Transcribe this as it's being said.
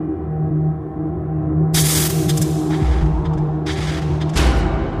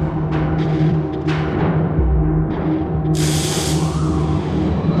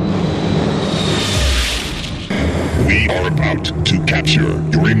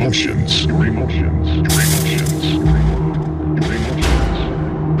emotions. Your emotions. Your emotions. Your emotions.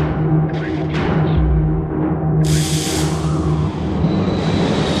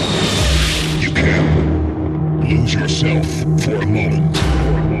 You can lose yourself for a moment.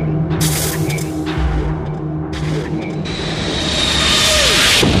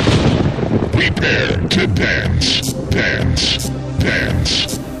 Prepare to dance, dance,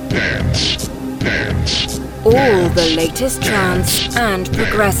 dance, dance, dance. All the latest trance and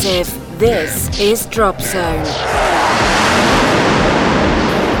progressive. This is DropZone.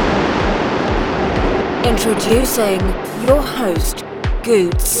 Introducing your host,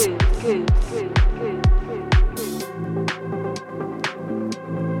 Goots.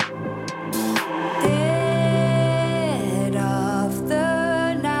 Dead of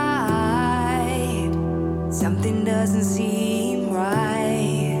the night, something doesn't seem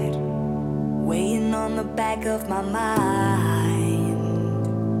right, weighing on the back of my mind,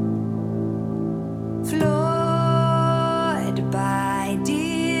 flawed by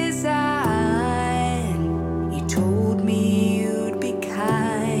design. You told me you'd be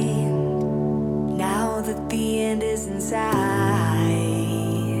kind, now that the end is inside.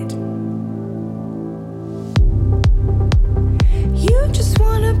 You just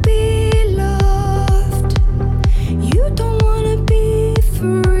wanna be loved, you don't wanna be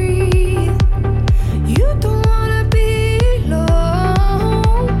free, you don't wanna be lonely,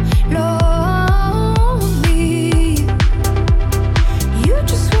 you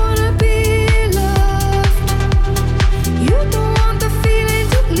just wanna be loved, you don't want the feeling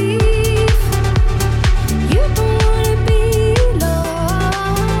to leave, you don't wanna be lonely.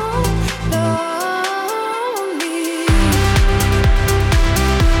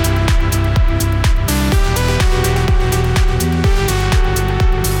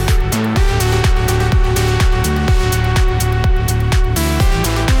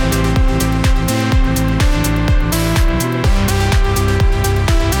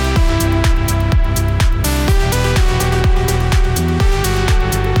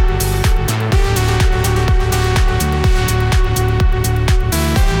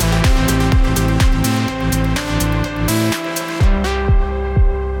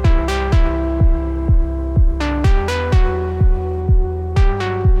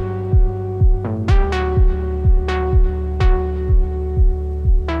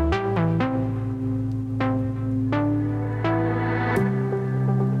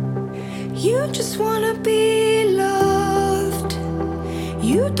 You just wanna be loved,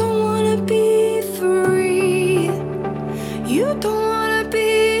 you don't wanna be free, you don't wanna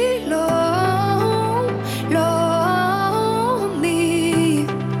be lonely,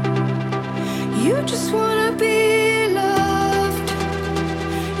 you just wanna be loved,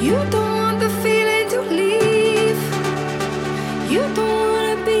 you don't want the feeling to leave, you don't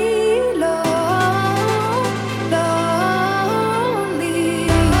wanna be lonely.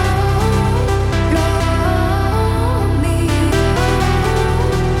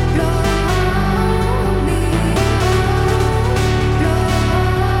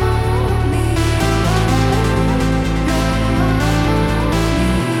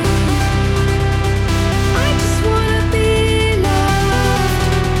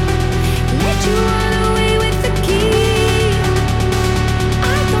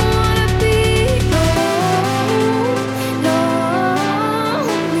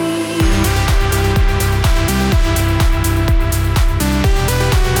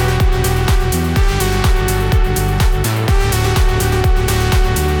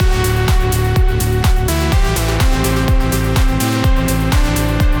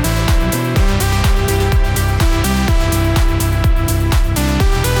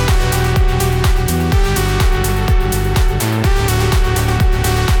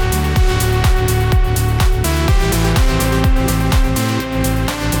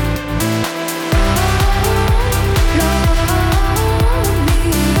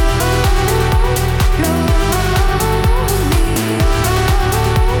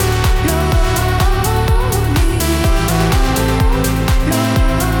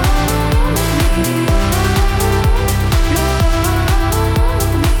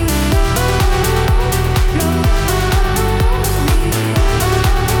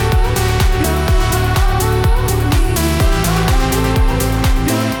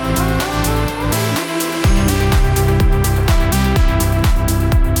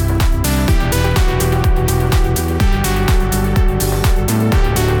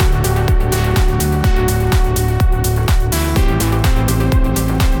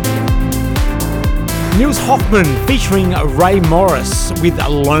 Niels Hoffman featuring Ray Morris with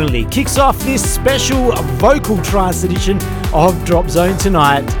Lonely kicks off this special vocal trance edition of DropZone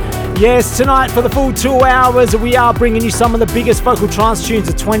tonight. Yes, tonight for the full 2 hours, we are bringing you some of the biggest vocal trance tunes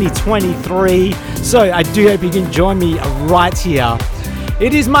of 2023. So I do hope you can join me right here.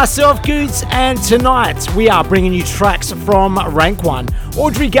 It is myself, Goots, and tonight we are bringing you tracks from Rank 1,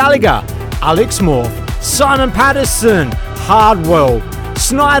 Audrey Gallagher, Alex Morph, Simon Patterson, Hardwell,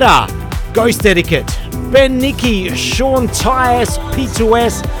 Snyder, Ghost Etiquette, Ben Nicky, Sean Tyas,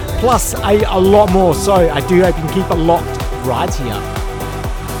 P2S, plus a lot more. So I do hope you can keep it locked right here.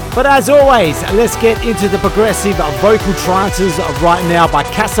 But as always, let's get into the progressive vocal trances right now by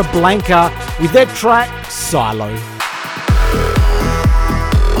Casablanca with their track Silo.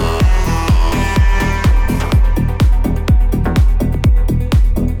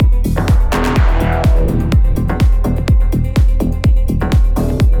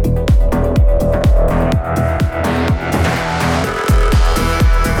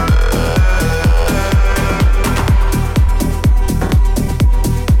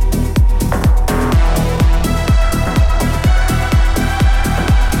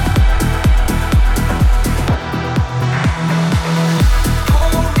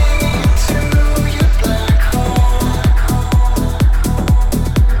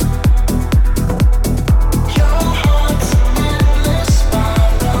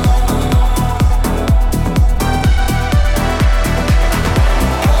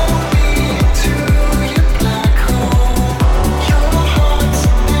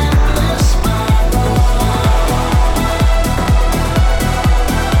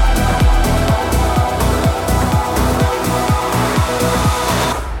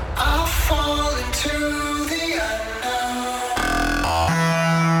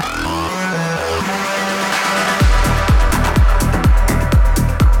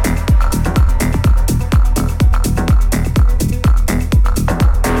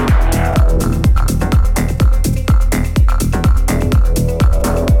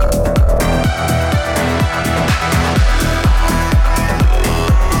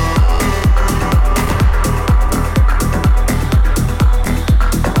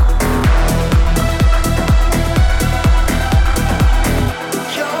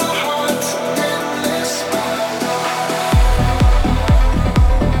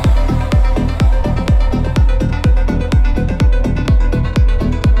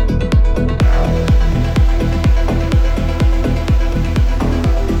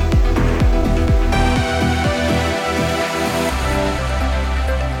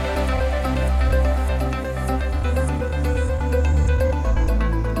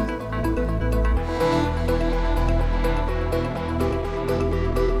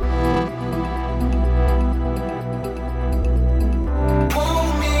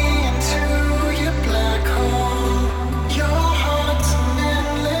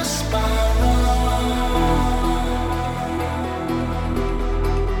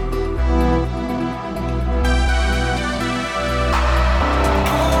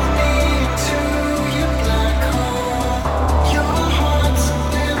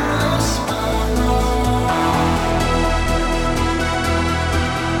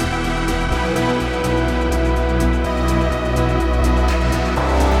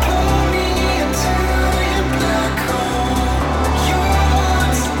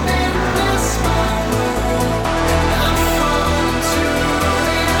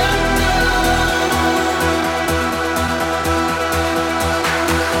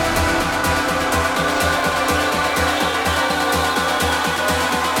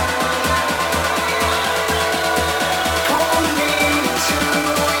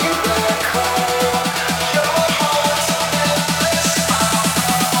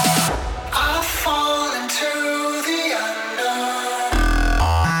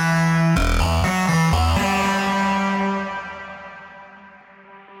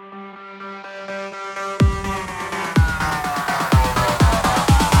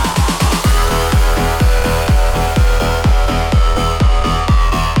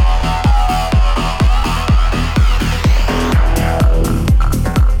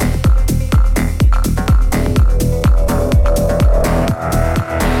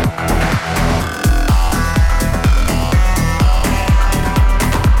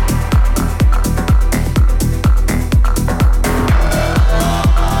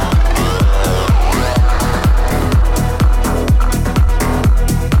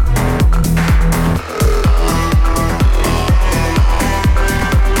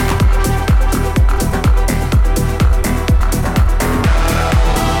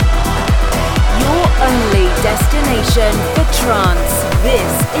 destination for trance.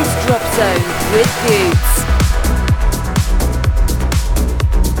 This is DropZone with Goots.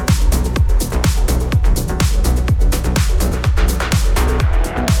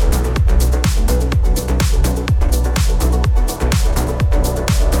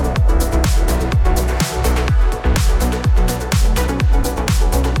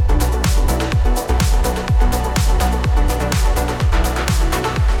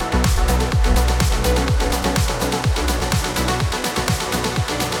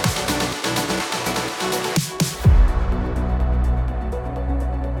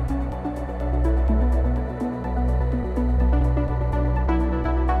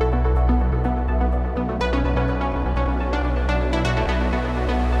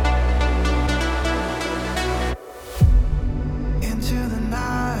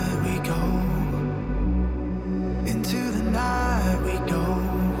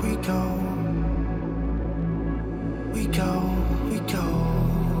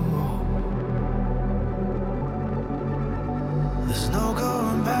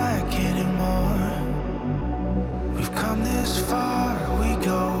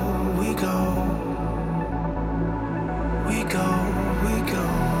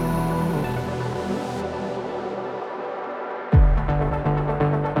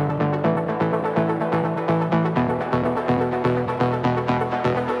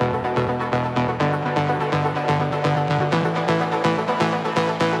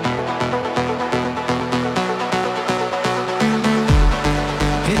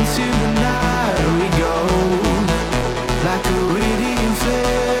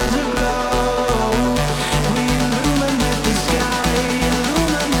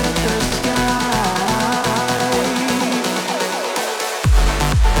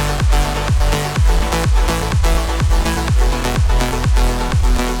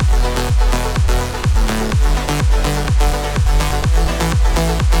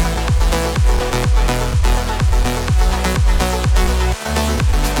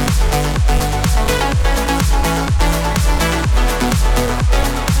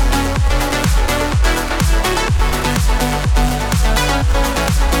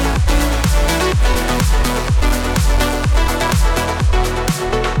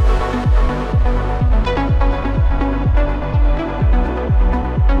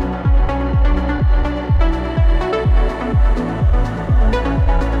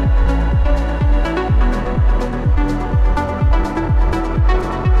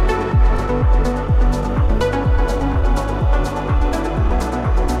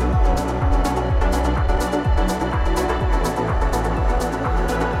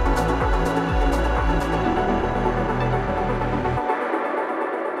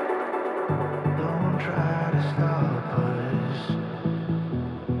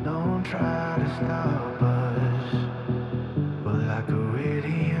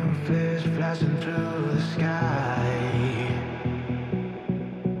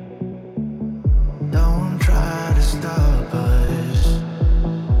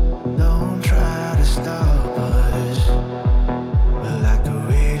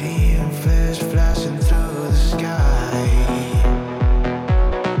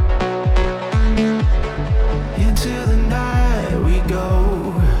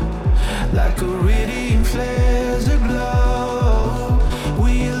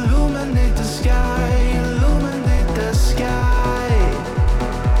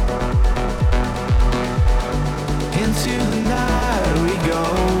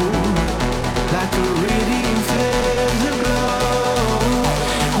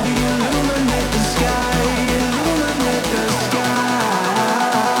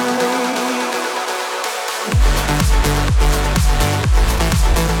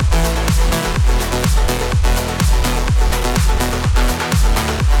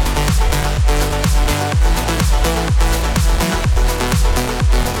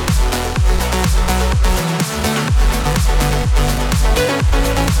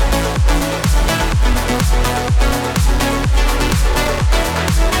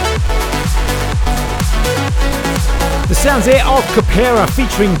 Sounds there of Capera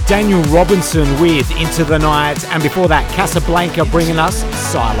featuring Daniel Robinson with Into the Night, and before that Casablanca bringing us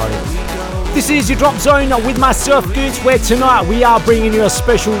Silo. This is your Drop Zone with myself, Goots, where tonight we are bringing you a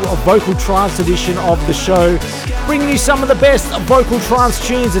special vocal trance edition of the show, bringing you some of the best vocal trance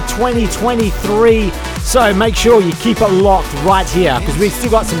tunes of 2023. So make sure you keep it locked right here, because we've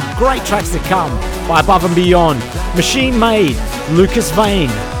still got some great tracks to come by Above and Beyond, Machine Made, Lucas Vane,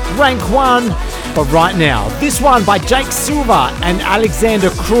 Rank 1. But right now, this one by Jake Silva and Alexander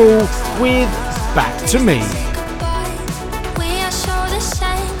Krull with Back to Me.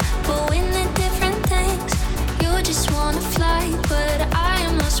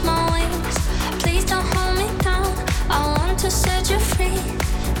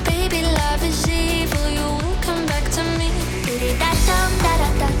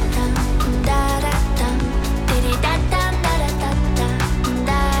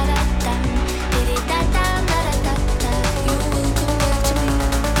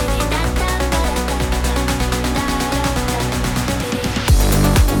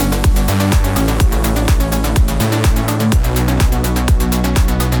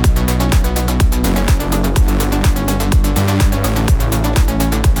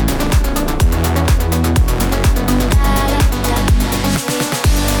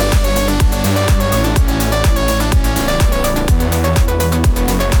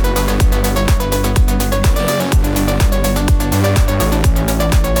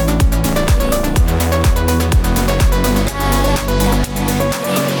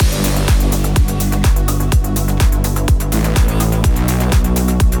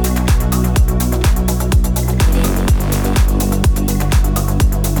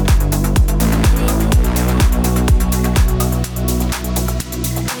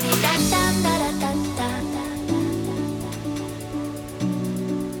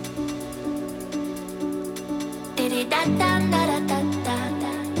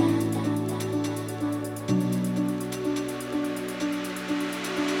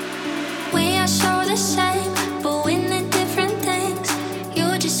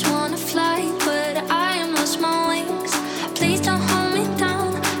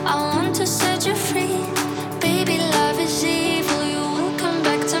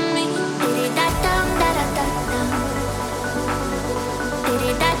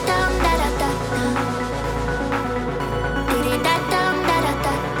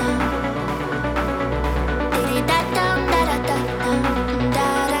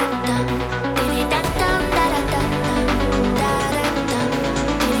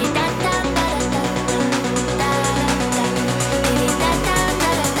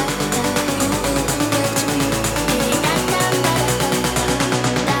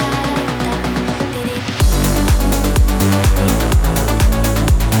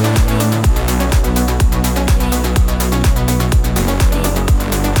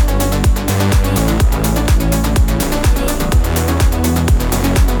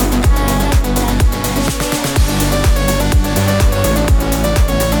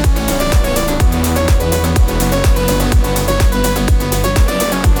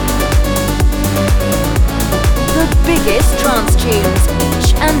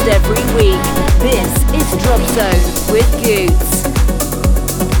 DropZone with Goots.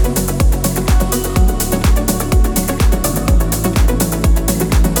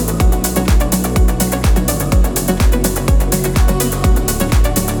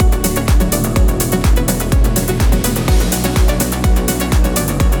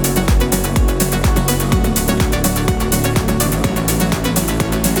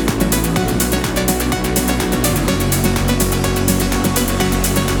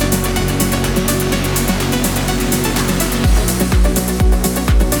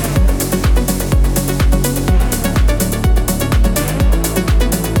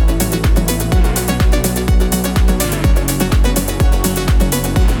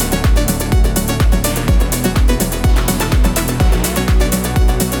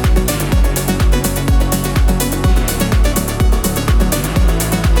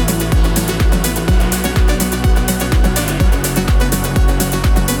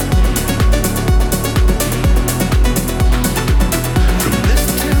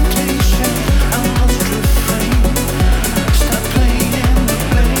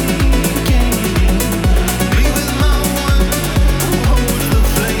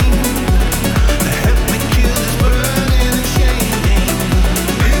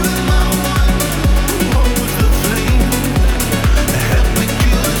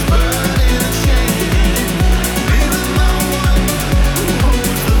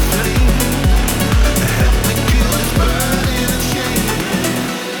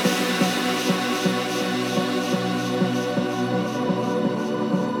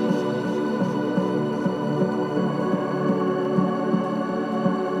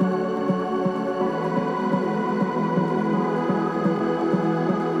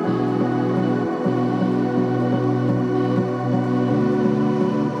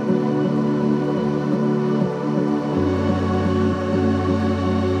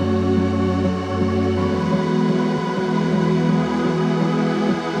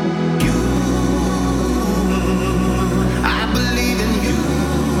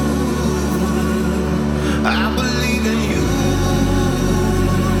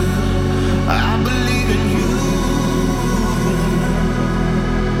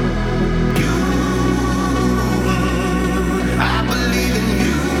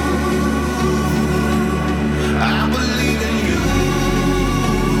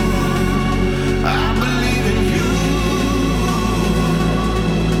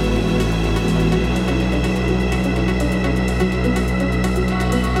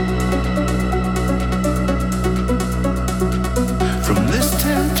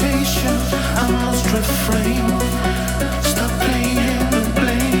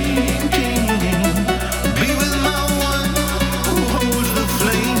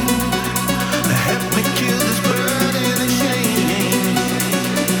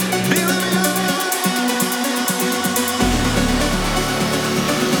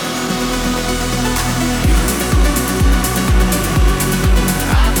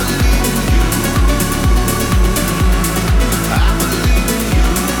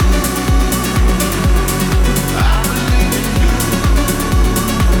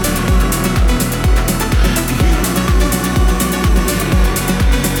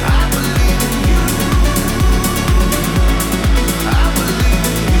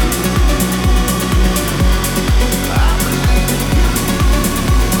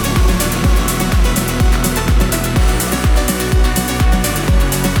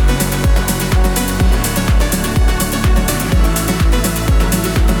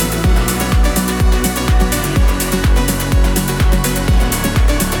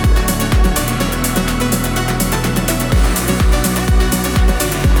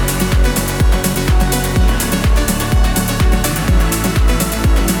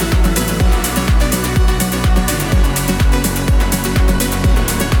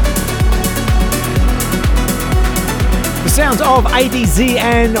 Sounds of ADZ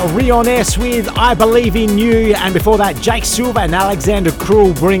and Rion S with I Believe in You, and before that Jake Silver and Alexander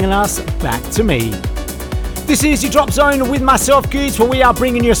Krull bringing us Back to Me. This is your Drop Zone with myself, Goods, where we are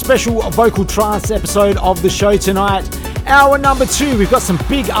bringing you a special vocal trance episode of the show tonight. Hour number 2, we've got some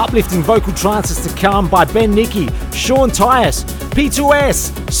big uplifting vocal trances to come by Ben Nicky, Sean Tyas,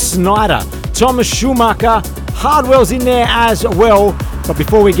 P2S, Snyder, Thomas Schumacher, Hardwell's in there as well. But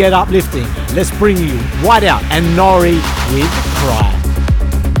before we get uplifting, let's bring you Whiteout and Nori with Cry.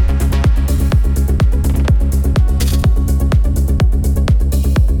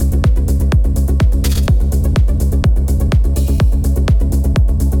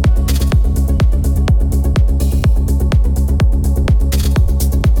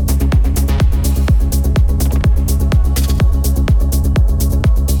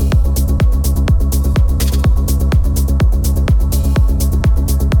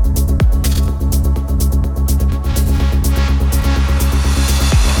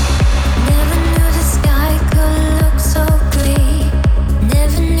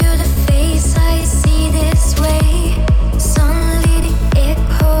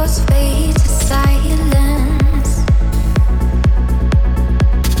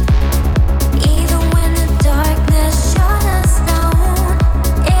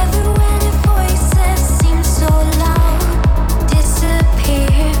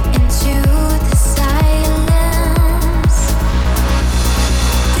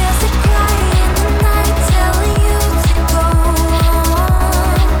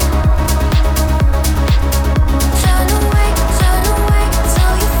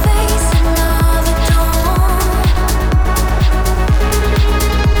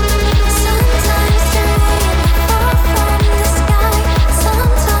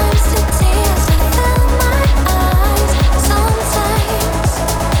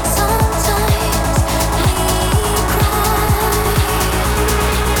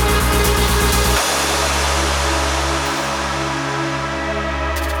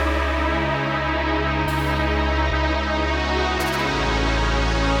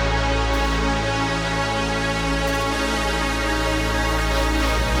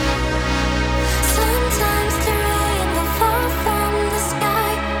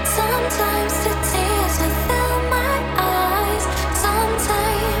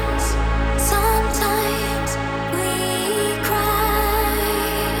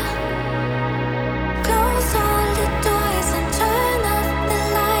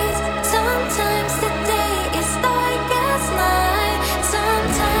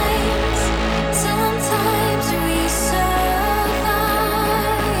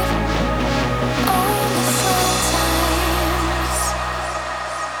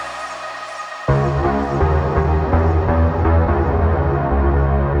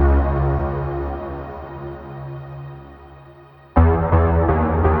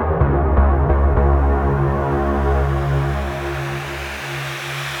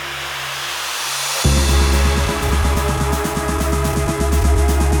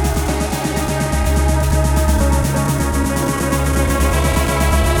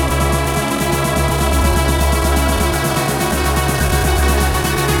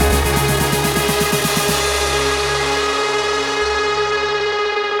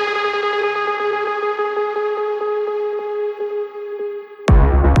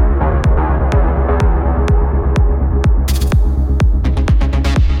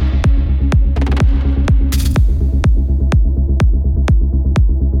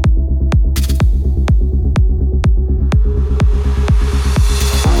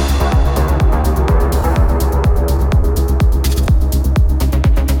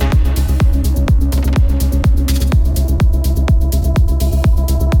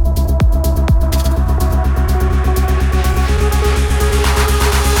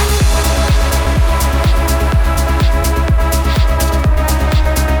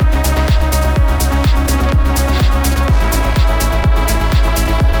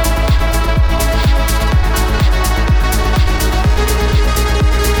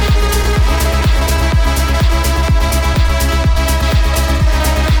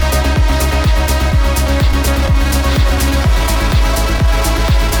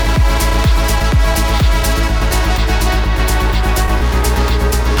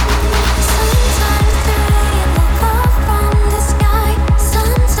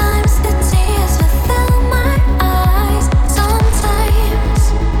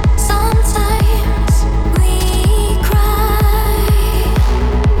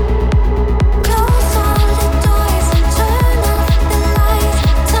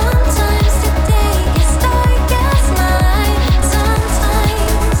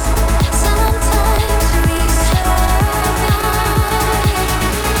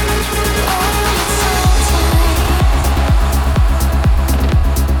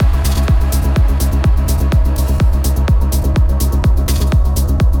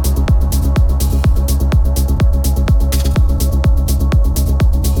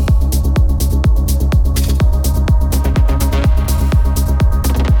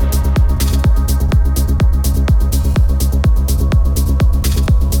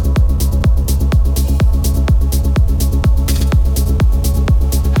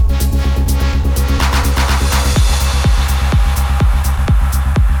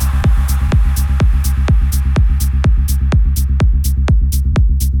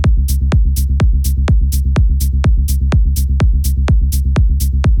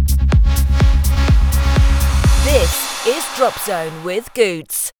 DropZone with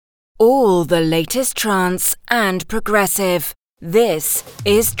Goots. All the latest trance and progressive. This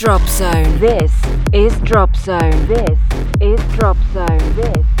is DropZone. This is DropZone. This is DropZone.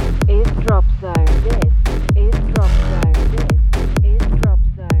 This is DropZone. This is DropZone. This is DropZone. This is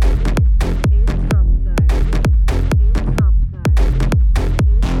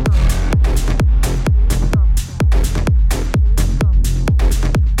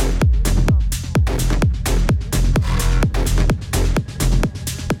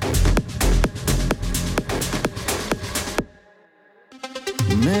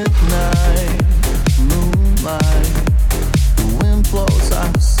Midnight, moonlight, the wind blows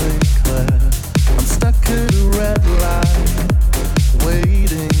out of St. Clair. I'm stuck at a red light,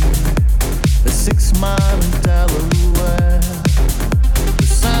 waiting at 6 Mile in Delaware. The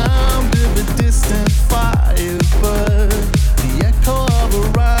sound of a distant firebird, the echo of a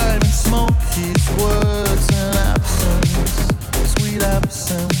ride and smoke keeps words and absence, sweet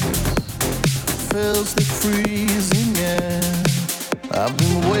absence, fills the freezing air. I've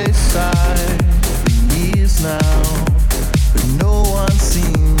been wayside for years now, but no one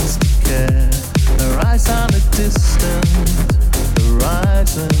seems to care. Her eyes on a distant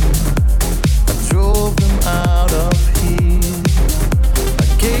horizon, I drove them out of here. I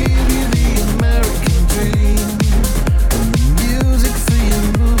gave you the American dream and the music for your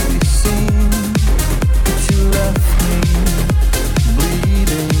movie scene, but you left me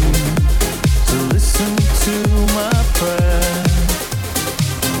bleeding to listen to my prayer.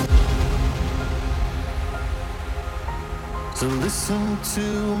 So listen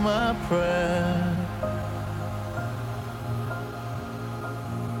to my prayer.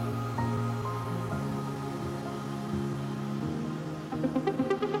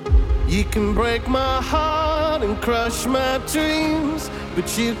 You can break my heart and crush my dreams,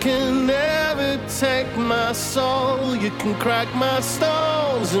 but you can never take my soul. You can crack my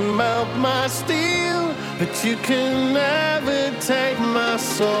stones and melt my steel, but you can never take my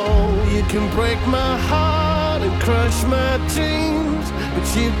soul. You can break my heart and crush my dreams, but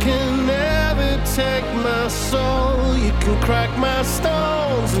you can never take my soul. You can crack my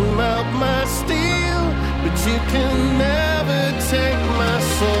stones and melt my steel, but you can never take my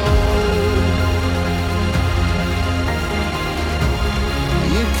soul.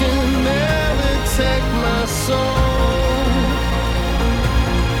 You can never take my soul.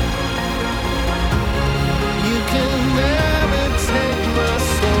 You can never take my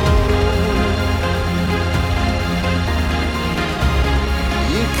soul.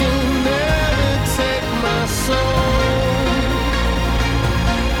 You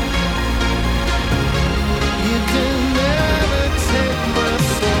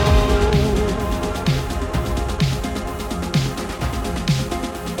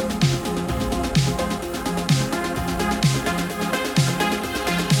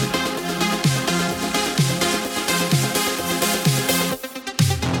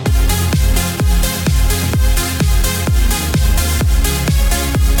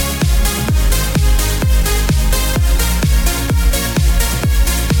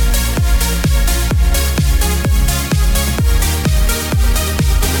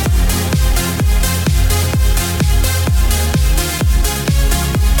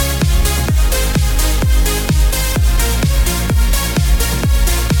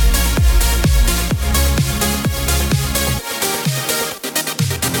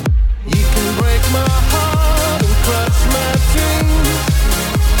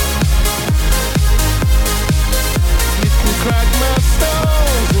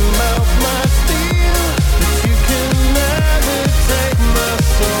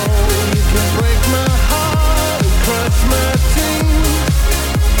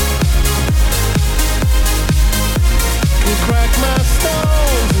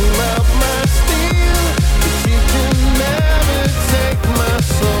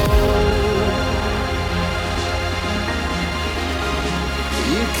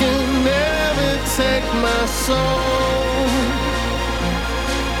can never take my soul.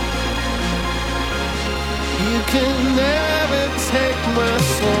 You can never take my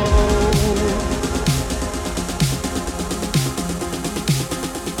soul.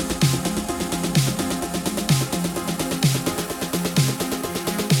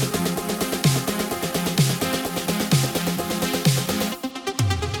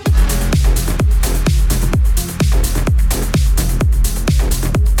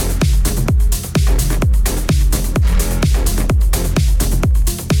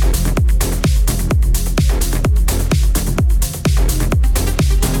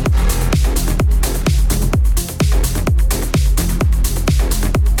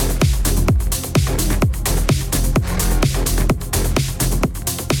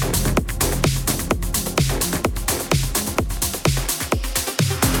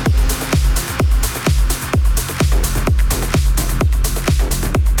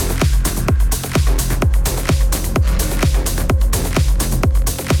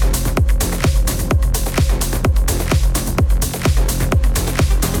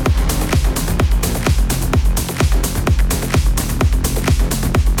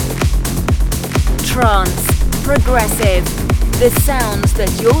 the sounds that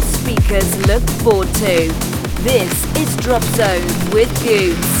your speakers look forward to. This is DropZone with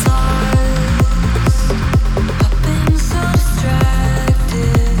Goots.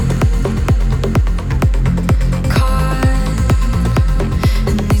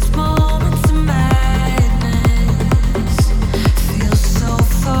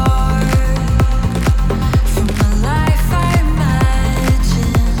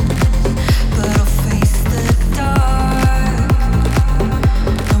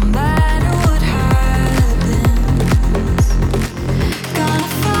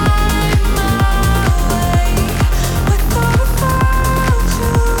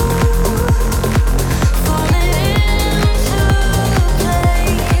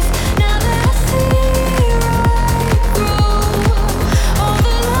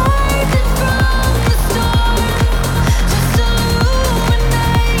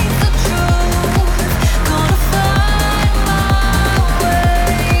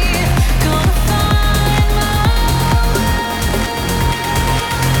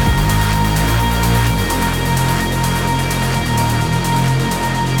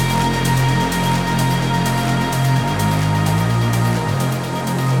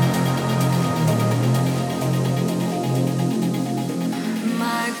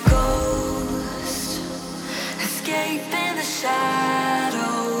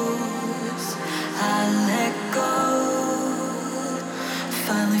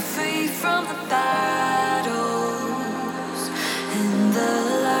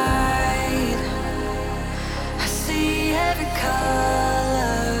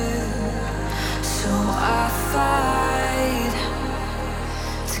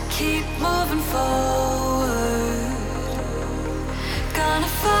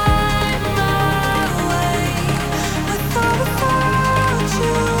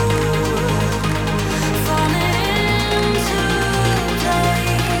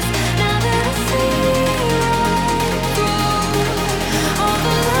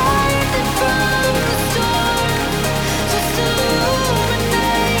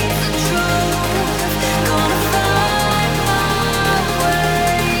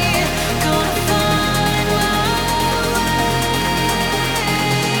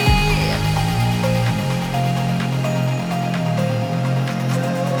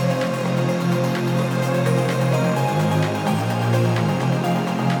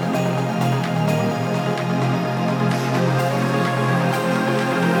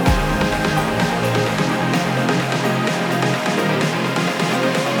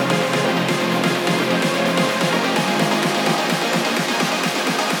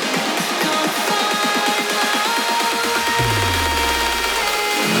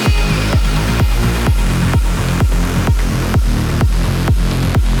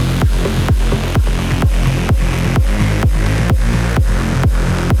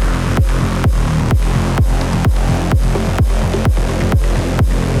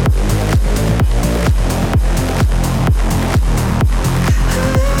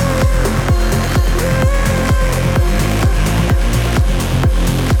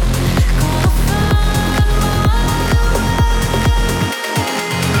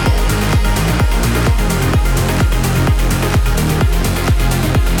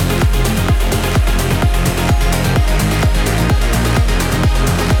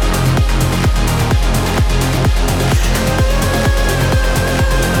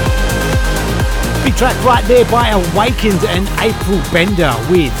 Track right there by Awakened and April Bender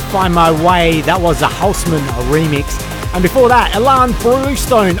with Find My Way. That was a Houseman remix. And before that, Elan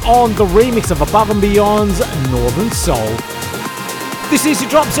Bluestone on the remix of Above and Beyond's Northern Soul. This is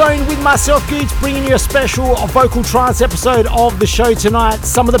your Drop Zone with myself, Goots, bringing you a special vocal trance episode of the show tonight.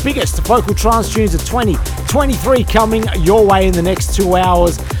 Some of the biggest vocal trance tunes of 2023 coming your way in the next 2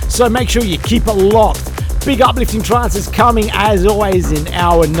 hours. So make sure you keep it locked. Big uplifting trance is coming as always in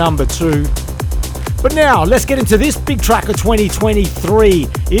hour number 2. But now, let's get into this big track of 2023.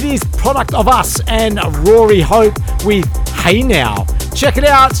 It is Product of Us and Rory Hope with Hey Now. Check it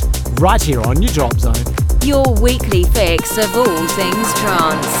out right here on your Drop Zone. Your weekly fix of all things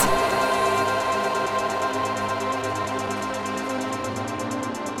trance.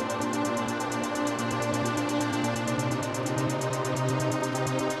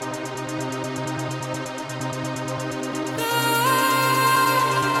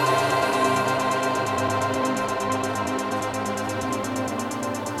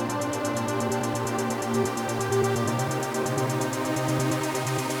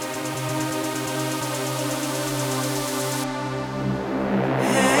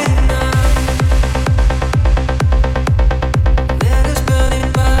 Hey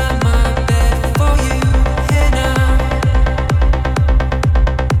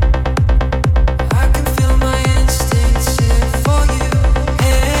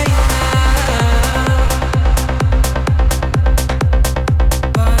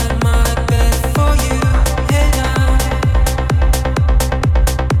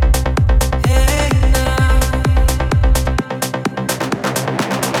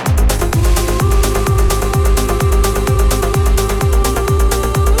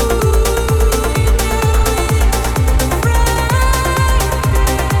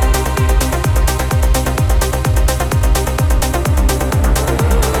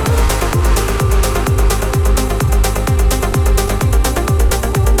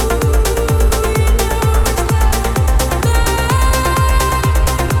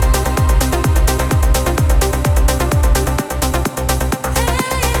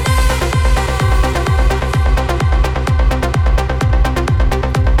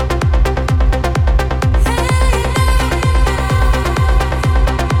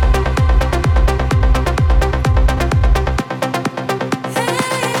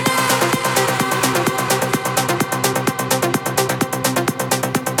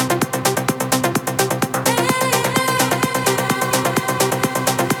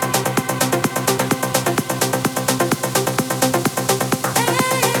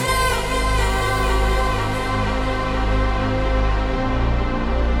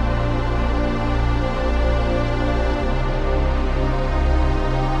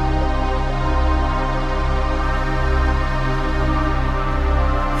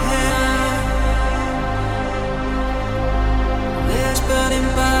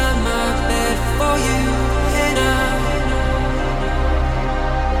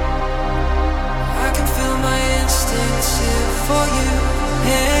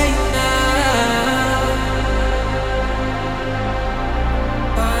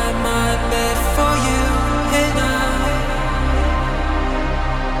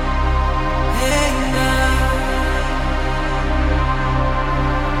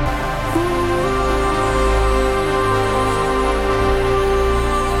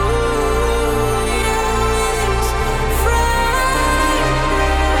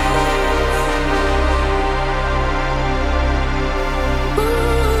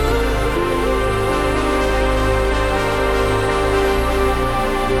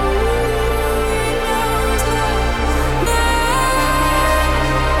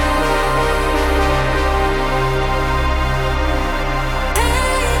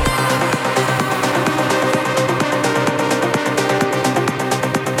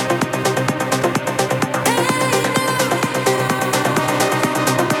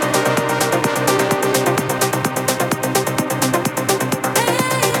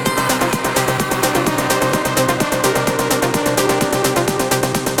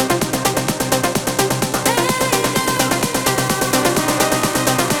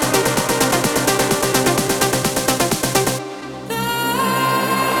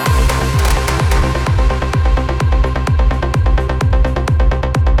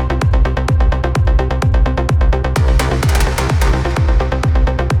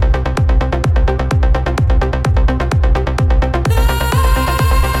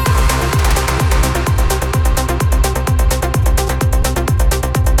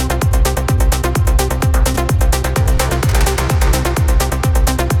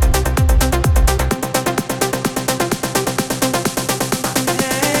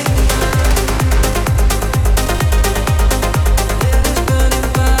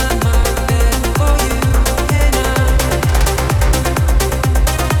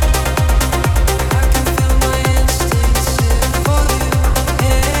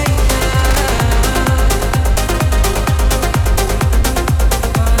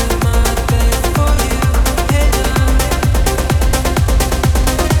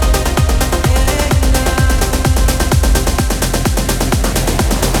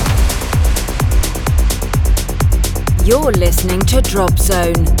You're listening to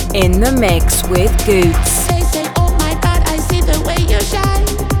DropZone in the mix with Goots. They say, oh my God, I see the way you shine.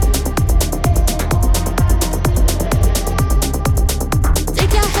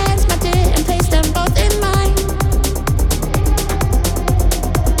 Take your hands, my dear, and place them both in mine.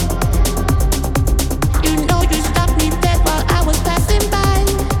 You know you stopped me dead while I was passing by.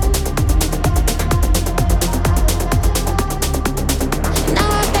 Now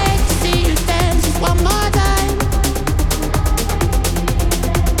I beg to see you dance just one more time.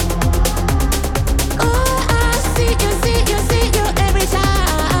 Oh, I see you every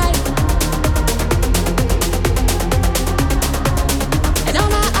time. And oh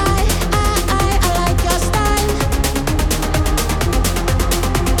my, I like your style.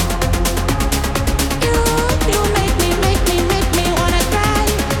 You make me wanna cry.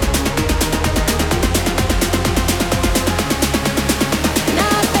 Now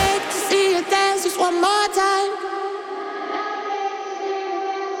I beg to see you dance just one more time.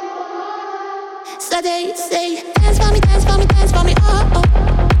 So they say, dance for me, dance for me, dance for me, oh, oh.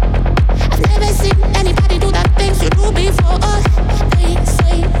 I've never seen anybody do that things you do before. Oh, they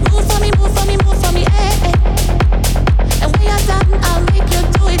say, move for me, move for me, move for me, eh, eh. And when you're done, I'll make you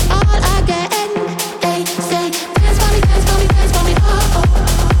do it all again. They say, dance for me, dance for me, dance for me, oh, oh.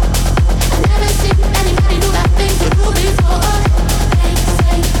 I've never seen anybody do that things you do before. Oh, they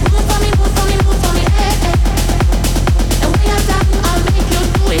say, move for me, move for me, move for me, eh, eh. And when you're done, I'll make you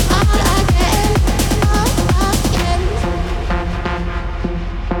do it all again.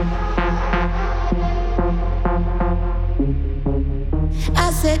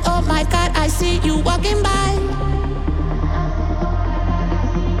 I said, oh my God, I see you walking by.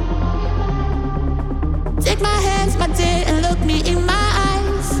 Take my hands, my dear, and look me in my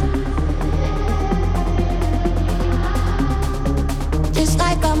eyes. Just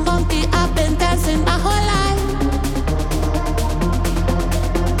like a monkey, I've been dancing my whole life.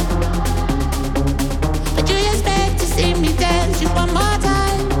 But you expect to see me dance just one more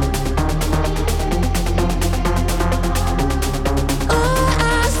time. Oh,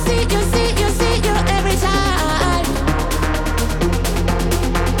 I see you every time.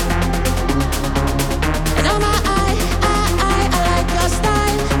 And oh my, I like your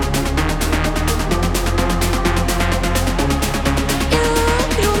style.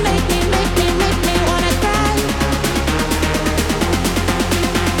 You make me wanna cry.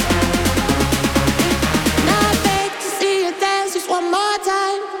 Now I beg to see you dance just one more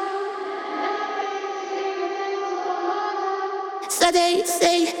time. So they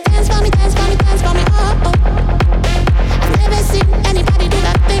say, dance for me, dance for me, dance for me, oh, oh. I've never seen anybody do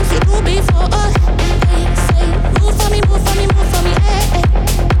that things you do before. Oh, they say, move for me, move for me, move for me, eh, eh.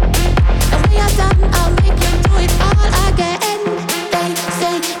 And when you're done, I'll make you do it all again. They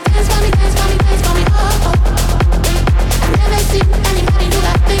say, dance for me, dance for me, dance for me, oh, oh. I've never seen anybody do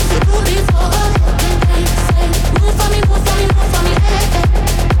that things you do before. Oh, they say, move for me, move for me, move for me, eh, eh.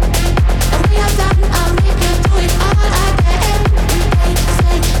 And when you're done, I'll make you do it all again. They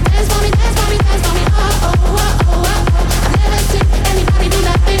say, dance for me, dance for me, dance for me, oh, oh, oh, oh, oh. I've never seen anybody do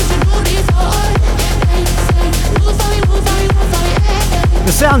that things you do before. They say, move for me, move for me, move for me, eh, eh.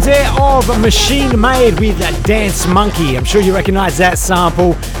 The sounds there of Machine Made with Dance Monkey. I'm sure you recognize that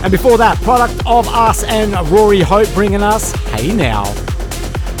sample. And before that, product of us and Rory Hope bringing us Hey Now.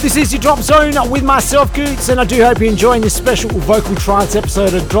 This is your Drop Zone with myself, Goots, and I do hope you're enjoying this special vocal trance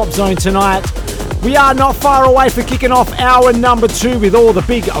episode of Drop Zone tonight. We are not far away for kicking off hour number 2 with all the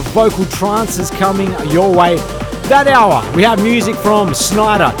big vocal trances coming your way. That hour, we have music from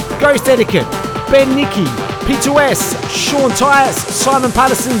Snyder, Ghost Etiquette, Ben Nicky, P2S, Sean Tyas, Simon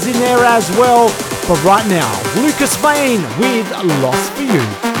Patterson's in there as well. But right now, Lucas Vane with Lost for You.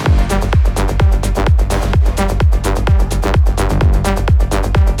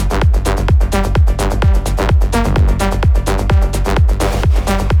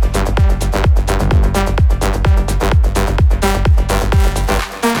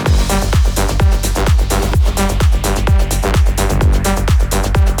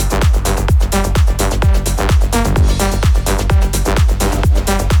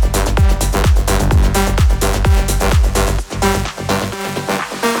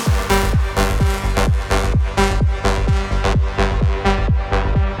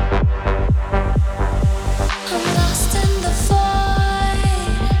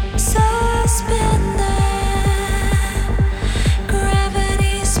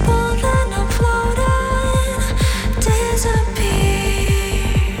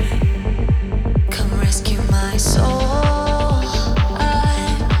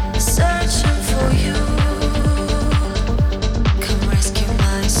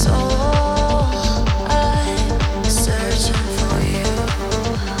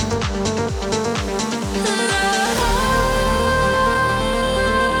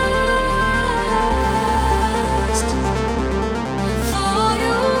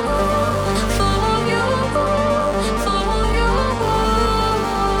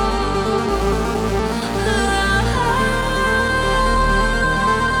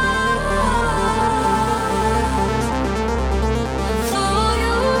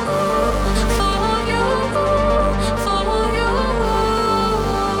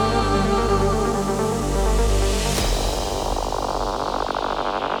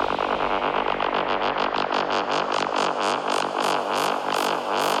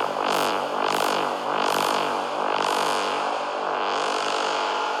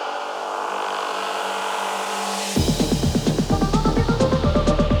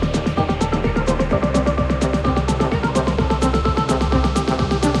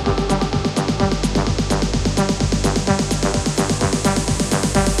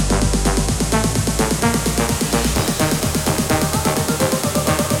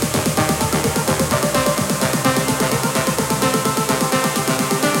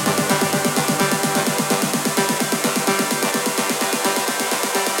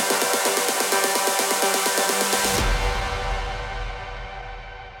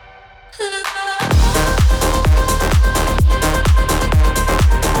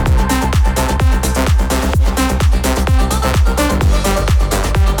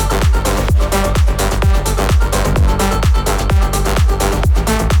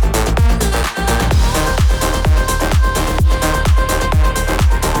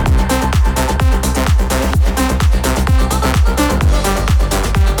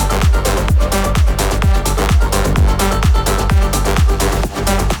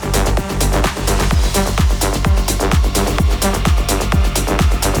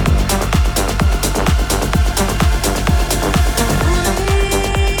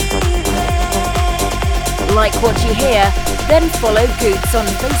 you here, then follow Goots on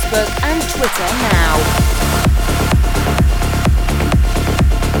Facebook and Twitter now.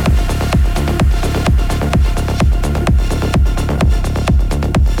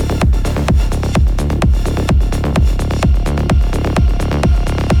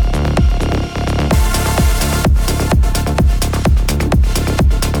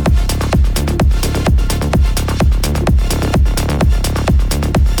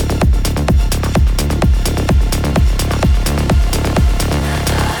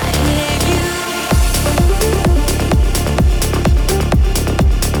 I hear you.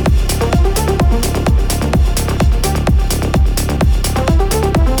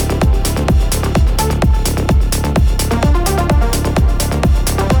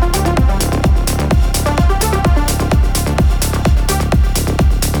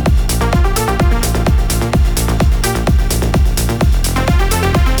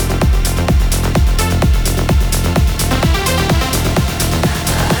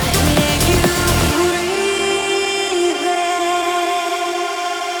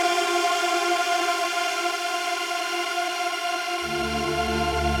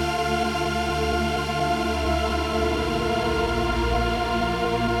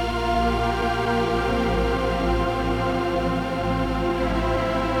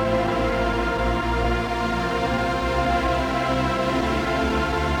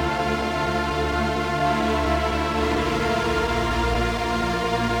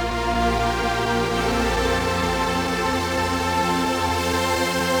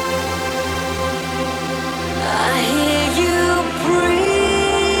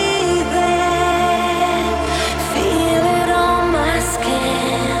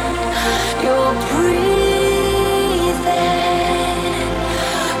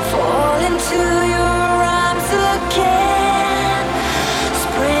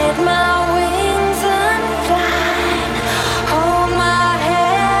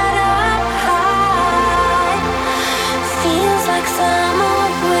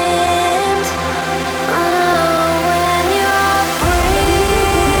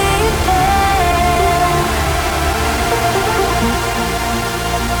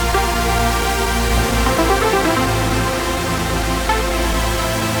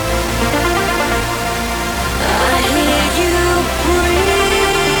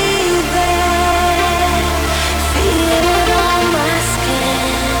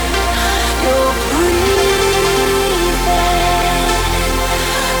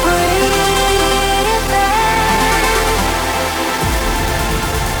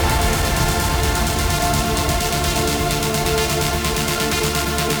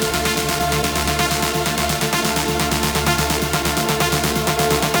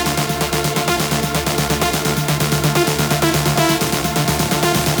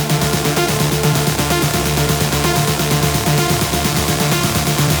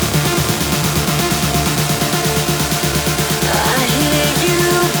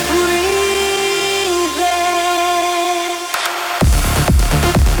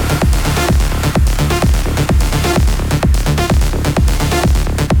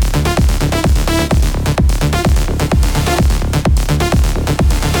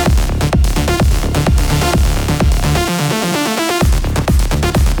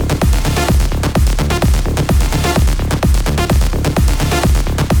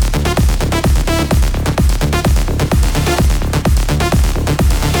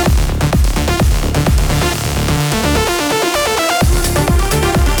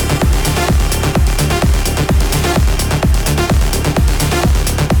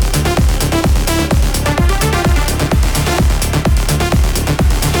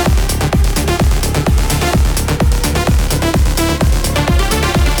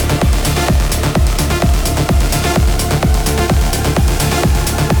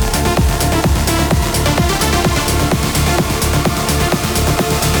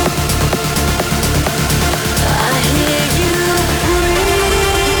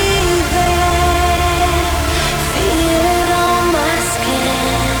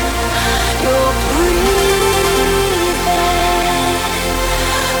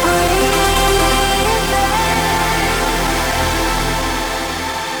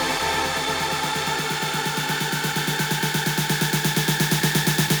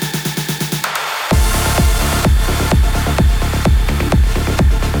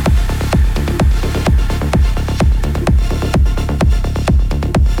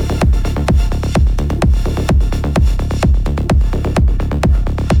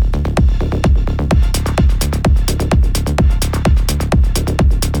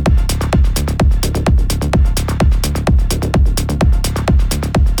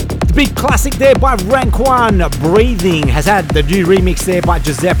 Classic there by Rank One. Breathing has had the new remix there by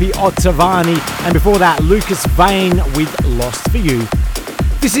Giuseppe Ottaviani. And before that, Lucas Vane with Lost for You.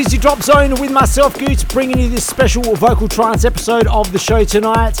 This is your Drop Zone with myself, Goots, bringing you this special vocal trance episode of the show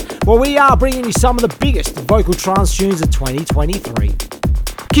tonight, where we are bringing you some of the biggest vocal trance tunes of 2023.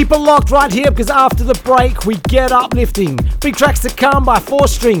 Keep it locked right here, because after the break we get uplifting. Big tracks to come by Four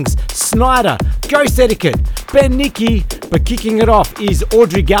Strings, Snyder, Ghost Etiquette, Ben Nicky, but kicking it off is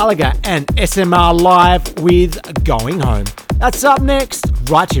Audrey Gallagher and SMR Live with Going Home. That's up next,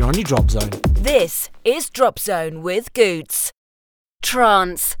 right here on your Drop Zone. This is Drop Zone with Goots.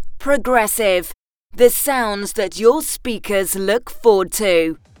 Trance, progressive, the sounds that your speakers look forward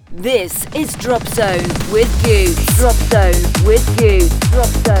to. This is Drop Zone with Goots. Drop Zone with Goots. Drop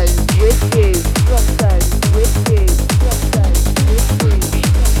Zone with Goots. Drop Zone with Goots. Drop Zone with Goots.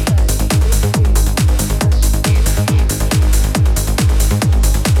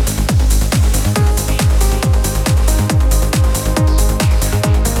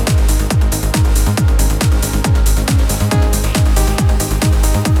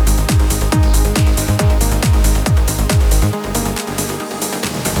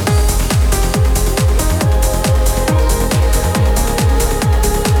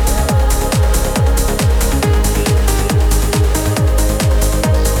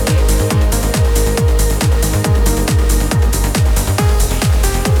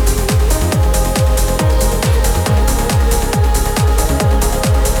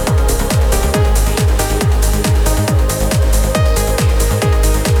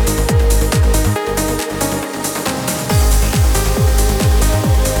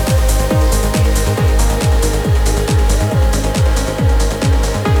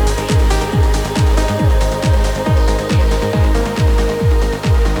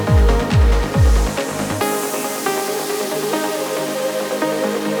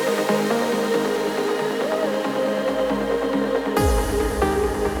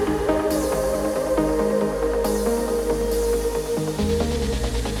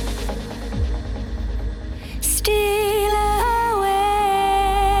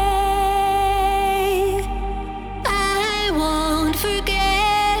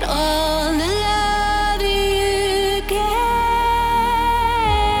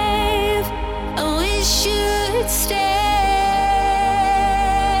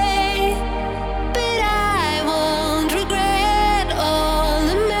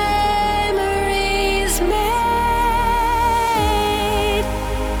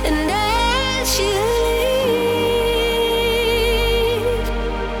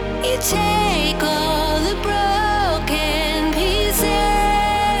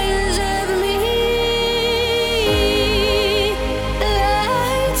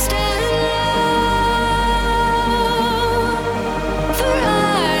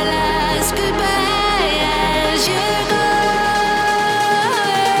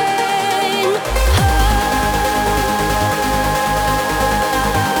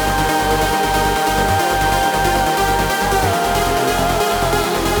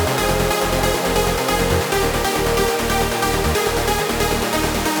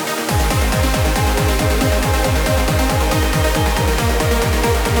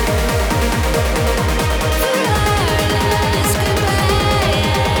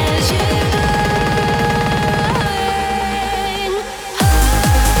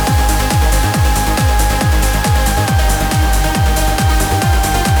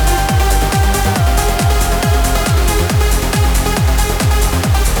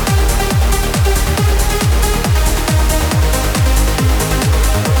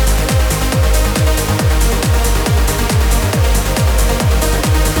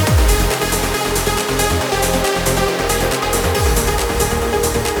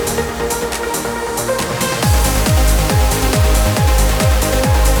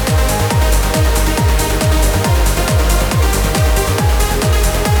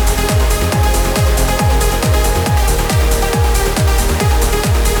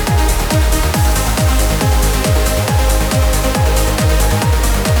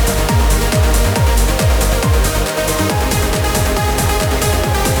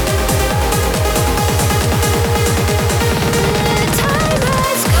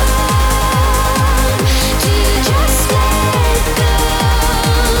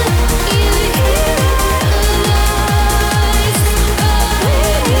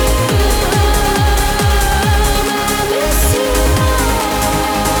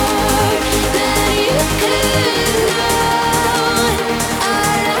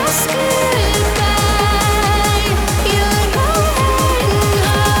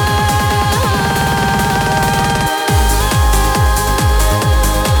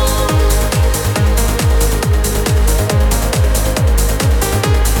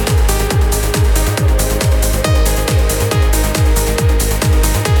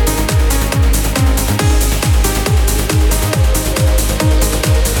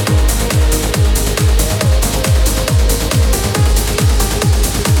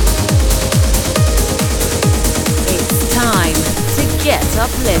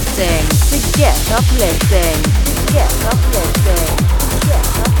 uplifting, to get uplifting, to get uplifting, to get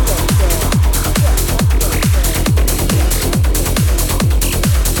uplifting.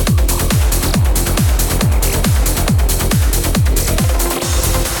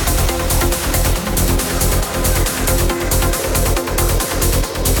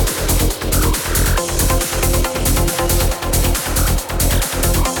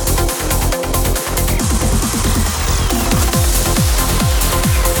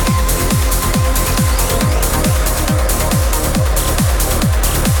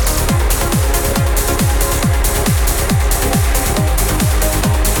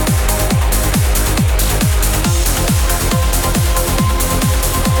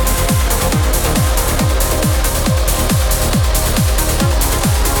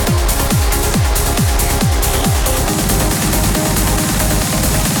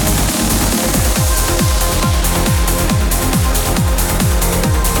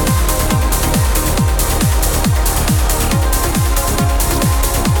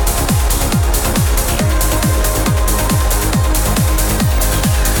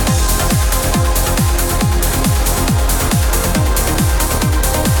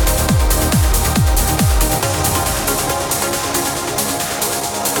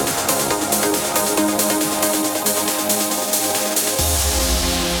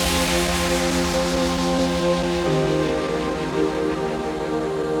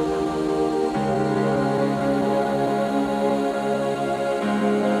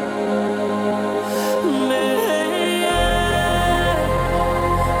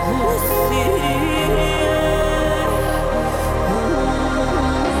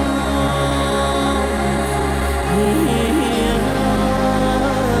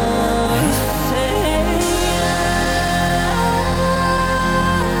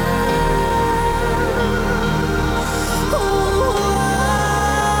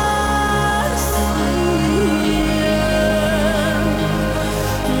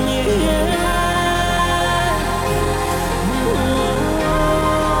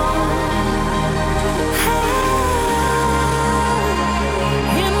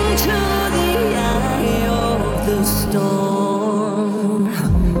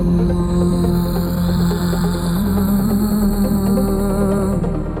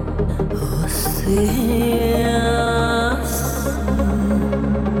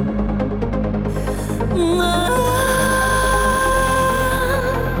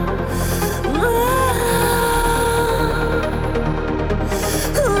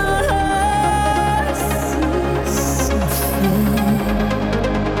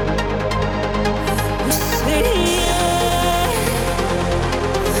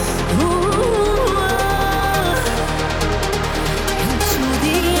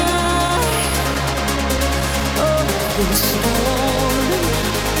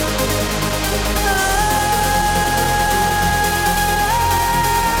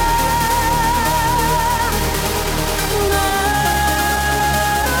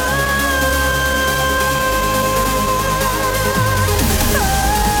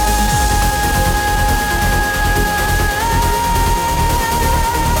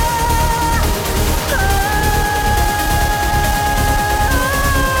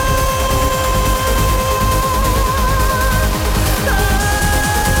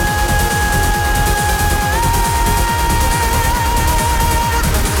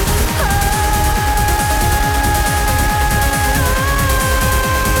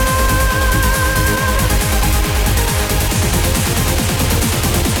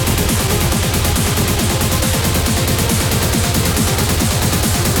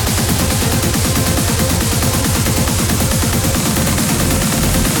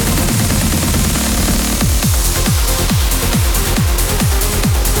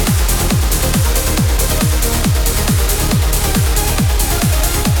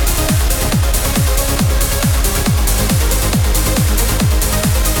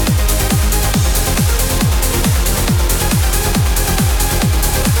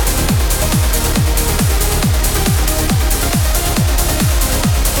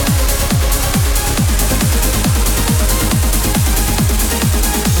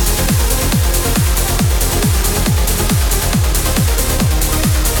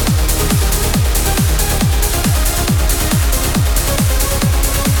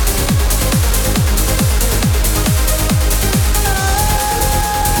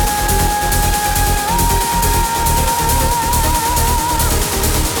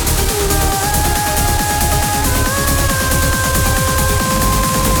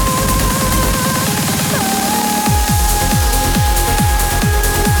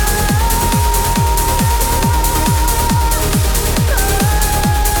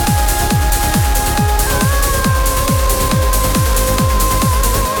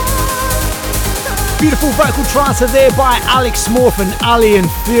 vocal trance there by Alex Morph and Ali and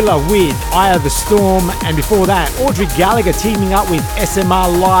Filler with Eye of the Storm. And before that, Audrey Gallagher teaming up with SMR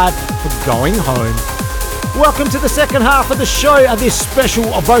Live for Going Home. Welcome to the second half of the show, of this special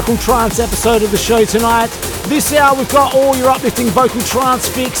vocal trance episode of the show tonight. This hour we've got all your uplifting vocal trance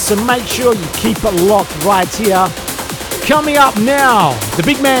fix, so make sure you keep it locked right here. Coming up now, the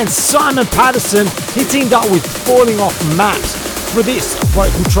big man Simon Patterson, he teamed up with Falling Off Maps for this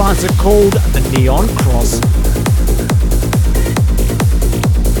vocal trance called The Neon Cross.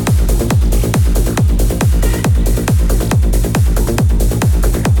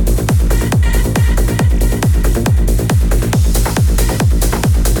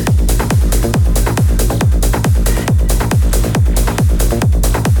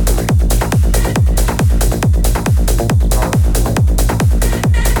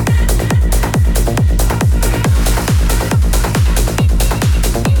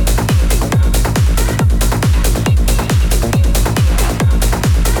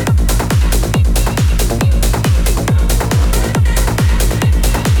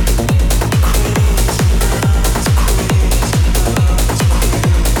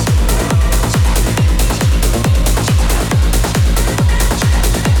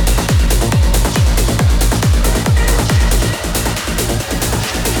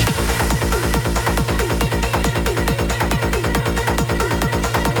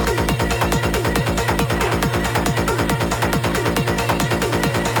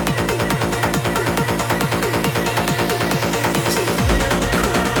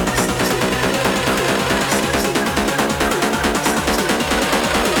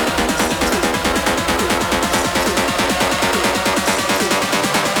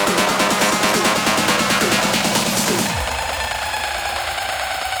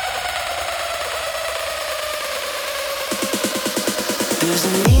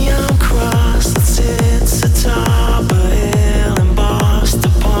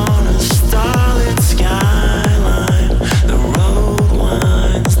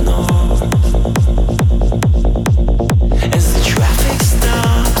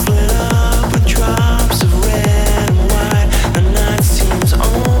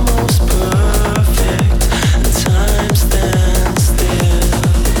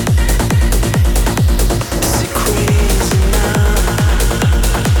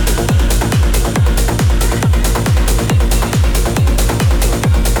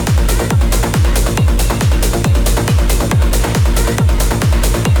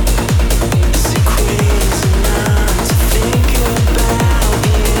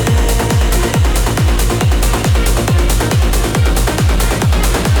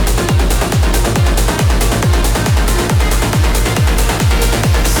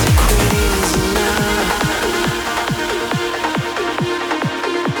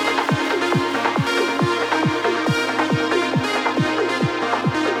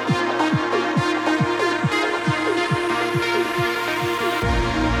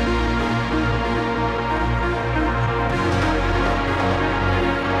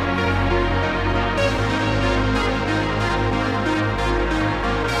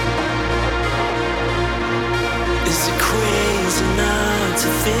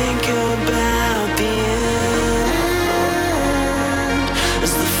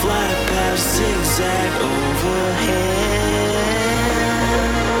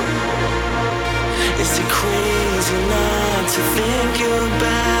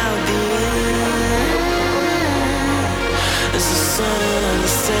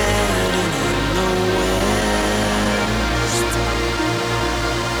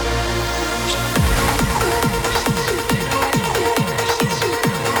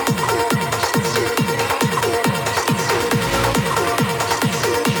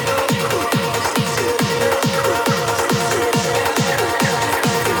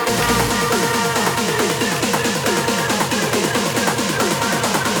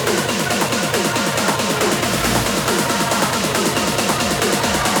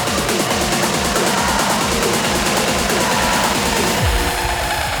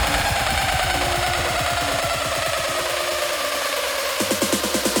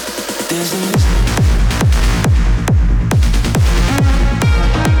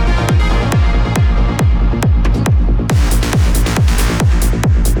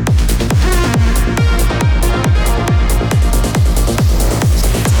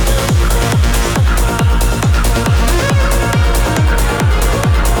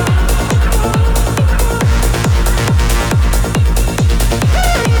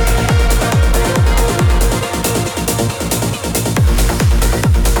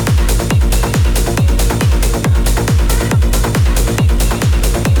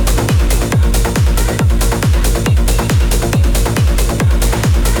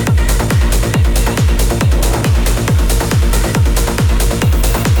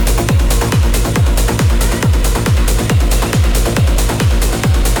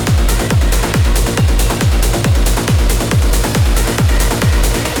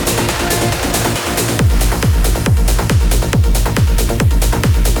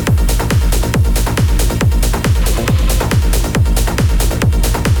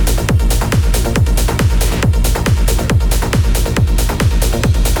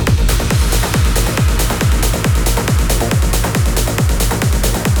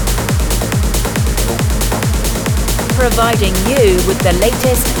 providing you with the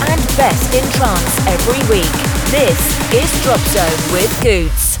latest and best in trance every week. This is DropZone with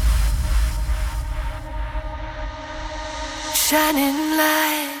Goots. Shining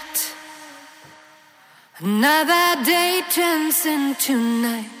light, another day turns into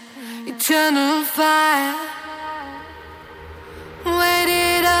night. Eternal fire,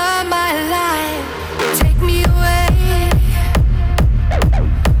 waited all my life. Take me away,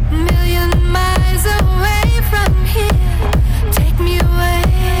 a million miles away from here. Take me away,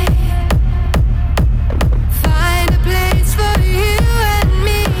 find a place for you and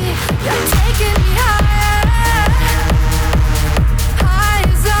me. You're taking me higher, high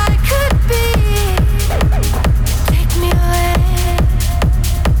as I could be. Take me away,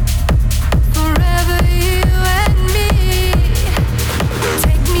 forever you and me.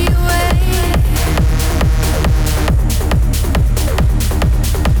 Take me away,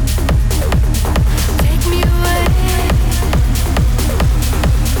 take me away.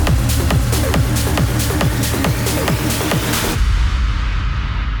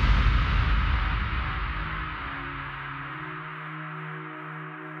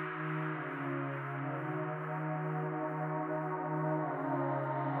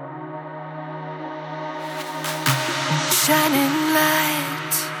 Shining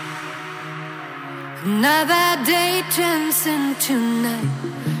light, another day turns into night.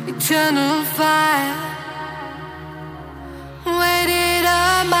 Eternal fire, waited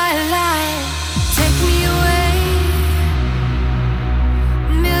all my life. Take me away,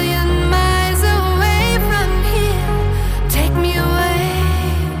 a million miles away from here. Take me away,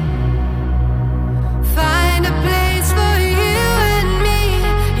 find a place for you and me.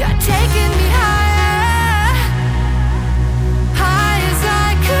 You're taking me higher, high as I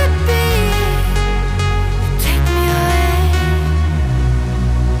could be. Take me away,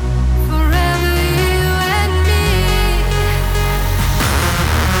 forever you and me.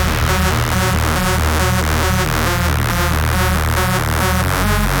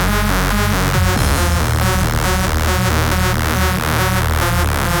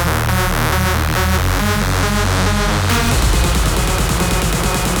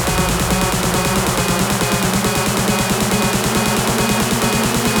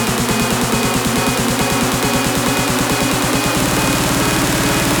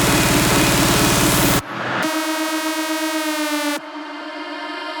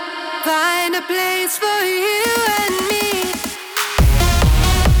 Find a place for you and me.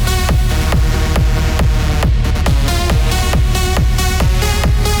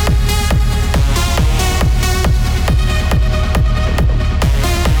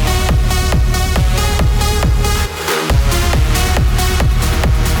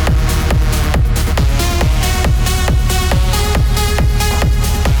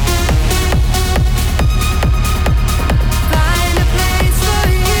 Find a place for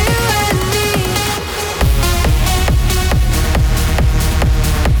you and me.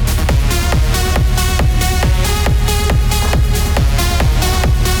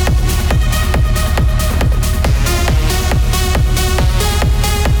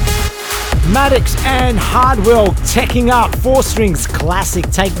 Maddox and Hardwell teching up 4 strings classic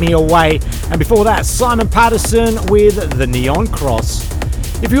Take Me Away, and before that Simon Patterson with The Neon Cross.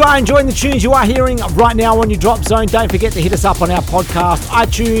 If you are enjoying the tunes you are hearing right now on your Drop Zone, don't forget to hit us up on our podcast,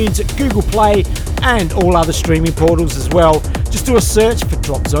 iTunes, Google Play and all other streaming portals as well. Just do a search for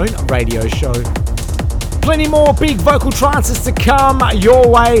Drop Zone Radio Show. Plenty more big vocal trances to come your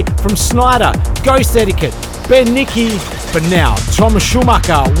way from Snyder, Ghost Etiquette, Ben Nicky. But now, Thomas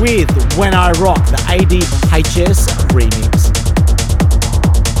Schumacher with When I Rock, the ADHS remix.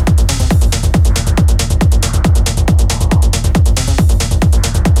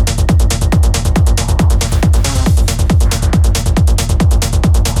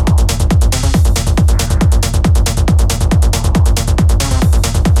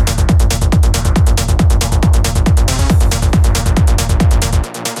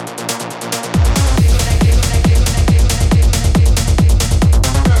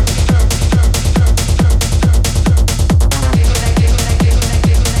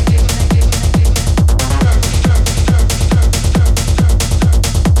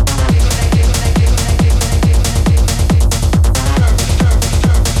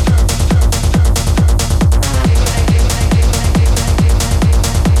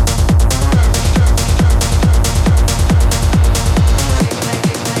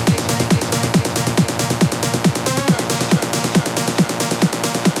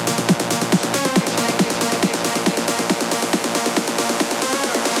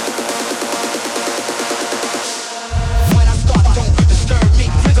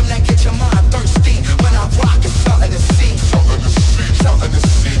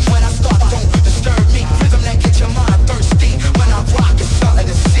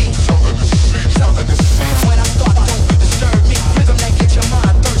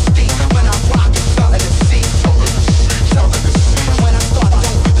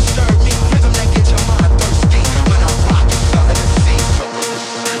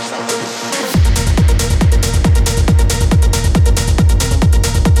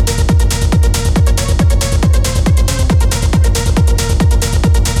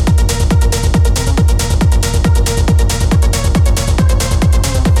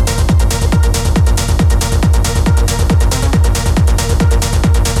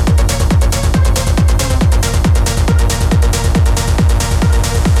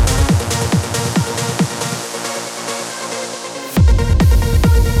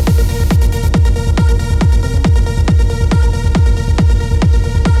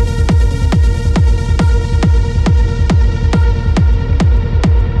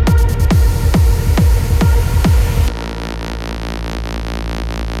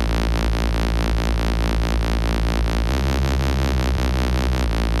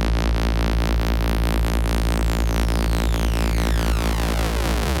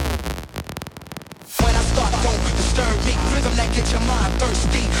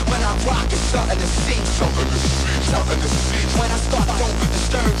 something to see. Something to see. Something to see. When I start, don't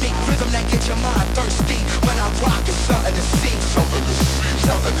disturb me. Rhythm that gets your mind thirsty. When I rock, it's something to see. Something to see.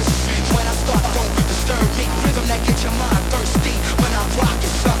 Something to see. When I start, don't disturb me. Rhythm that gets your mind thirsty. When I rock,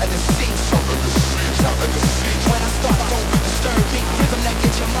 it's something to see. Something to see. Something to see. When I start, don't disturb me. Rhythm that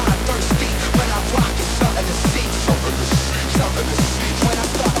gets your mind thirsty. When I rock, it's something to see. Something to see. Something to see. When I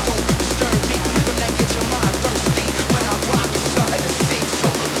start, don't disturb me. Rhythm that gets your mind thirsty. When I rock, it's something to see.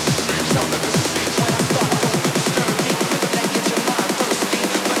 Something to see. Something to see. When I start, don't disturb me. Rhythm that gets your mind thirsty.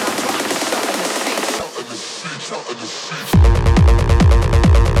 When I rock, it's something to see. Something to see. Something to see.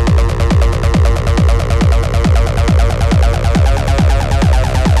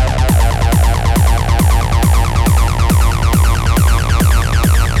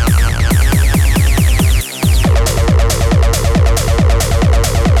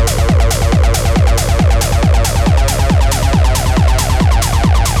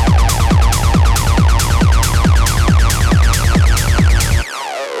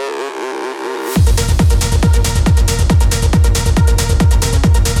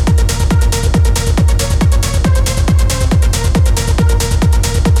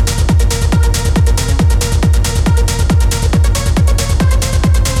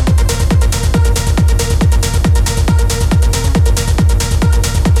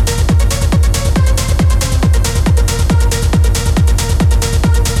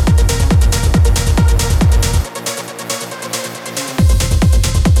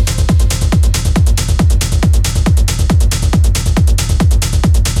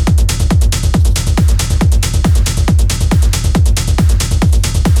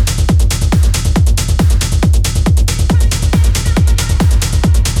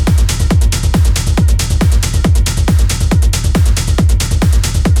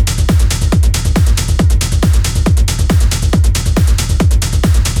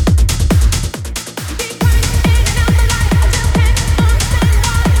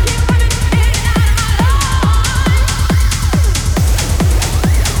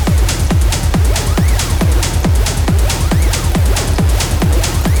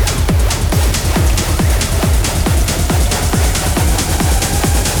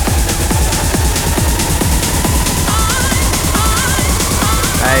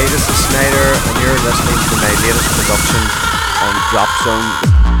 Listening to my latest production on DropZone.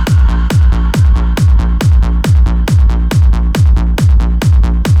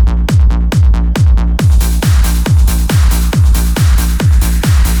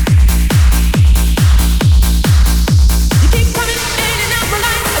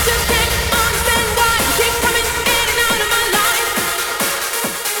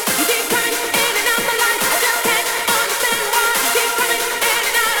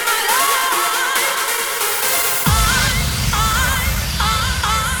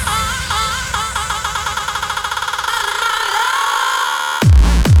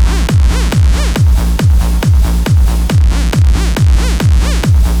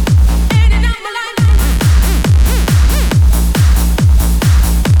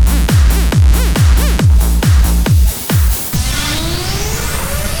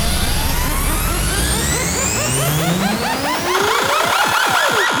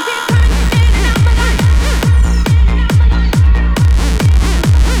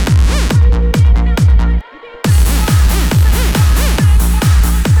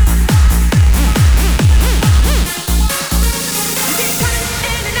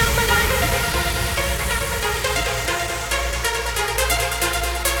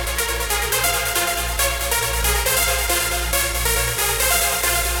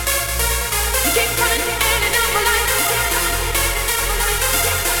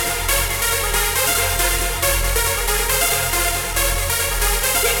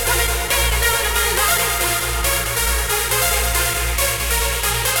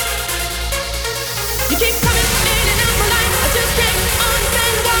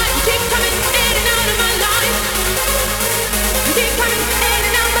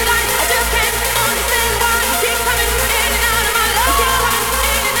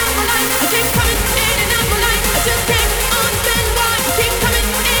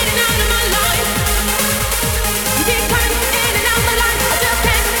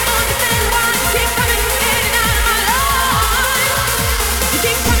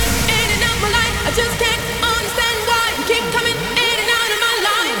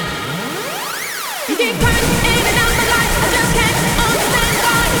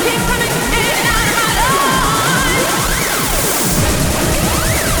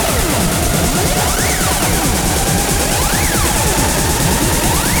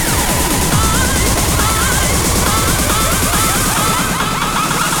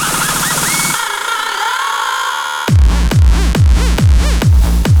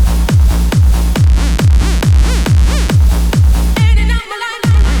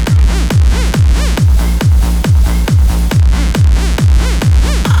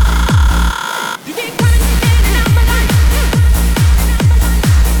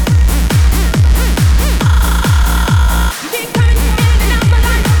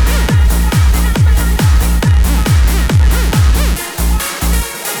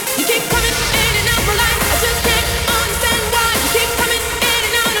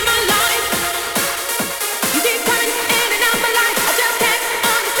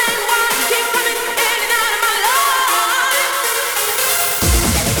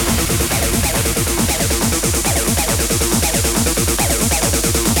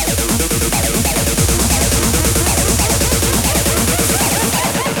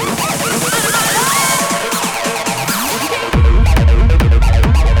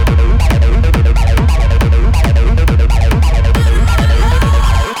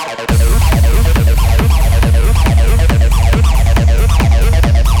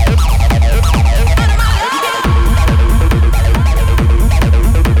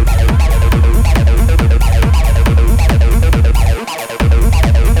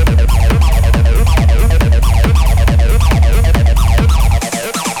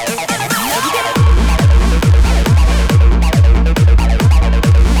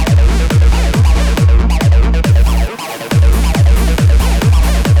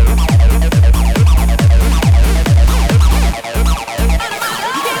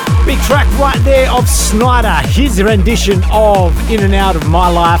 Snyder, his rendition of In and Out of My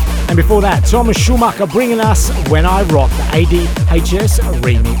Life. And before that, Thomas Schumacher bringing us When I Rock, the ADHS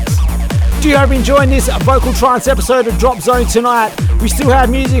remix. Do you hope you're enjoying this vocal trance episode of Drop Zone tonight? We still have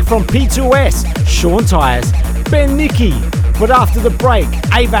music from P2S, Sean Tyers, Ben Nicky. But after the break,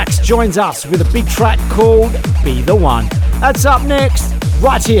 Avax joins us with a big track called Be The One. That's up next,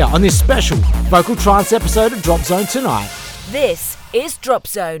 right here on this special vocal trance episode of Drop Zone tonight. This is Drop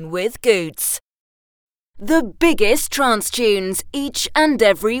Zone with Goots. The biggest trance tunes each and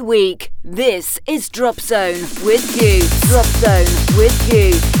every week. This is Drop Zone with Goots. Drop Zone with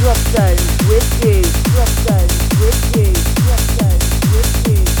Goots. Drop Zone with Goots. Drop Zone with Goots. Drop Zone with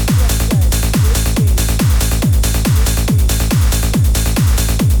Goots.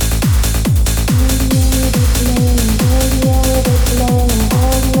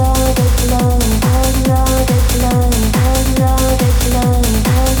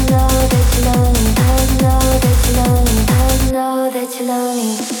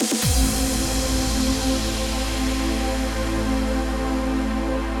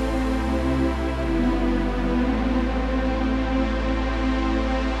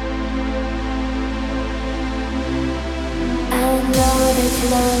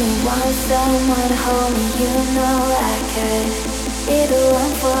 Want someone to hold me, you know I could be the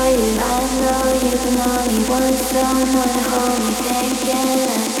one for you. I know you've been lonely. Want someone to hold me, thinking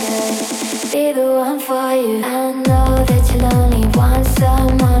I could be the one for you. I know that you're lonely. Want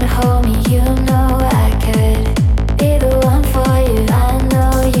someone to hold me, you know I could be the one for you. I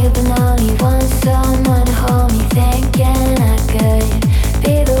know you've been lonely. Want someone to hold me, thinking I could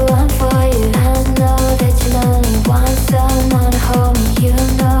be the one for you. I know that you're lonely. Want someone to hold me, you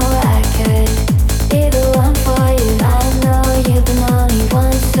know I could be the one for you. I know you've been lonely.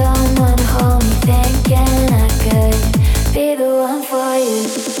 Want someone to hold me, thinking I could be the one for you.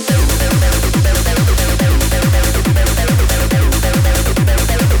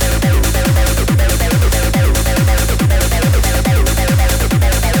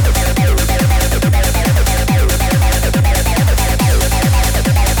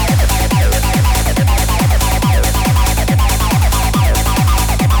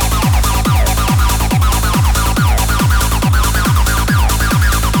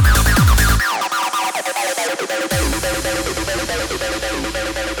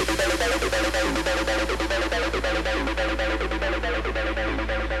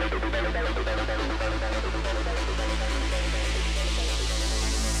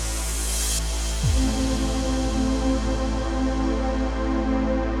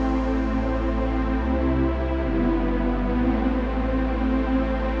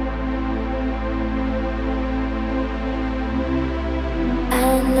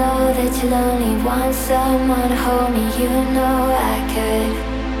 Lonely, want someone to hold me, you know I could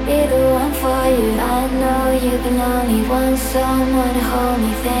be the one for you. I know you've been lonely, want someone to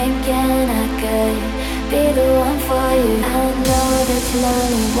hold me, thinking I could be the one for you. I know that you're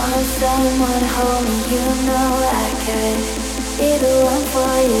lonely, want someone to hold me, you know I could be the one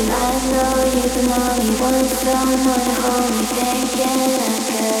for you. I know you've been lonely, want someone to hold me, thinking I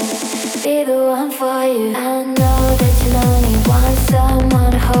could be the one for you. I know that you're lonely, want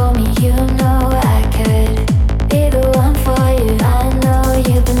someone to hold me, you know I could be the one for you. I know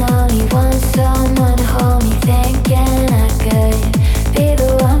you've been lonely, want someone to hold me, thinking I could be the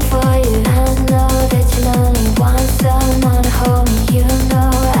one for you. I know that you're lonely, want someone to hold me, you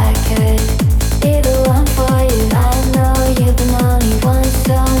know I could be the one for you. I know you've been lonely, want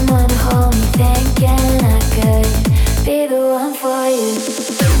someone to hold me, thinking I could be the one for you.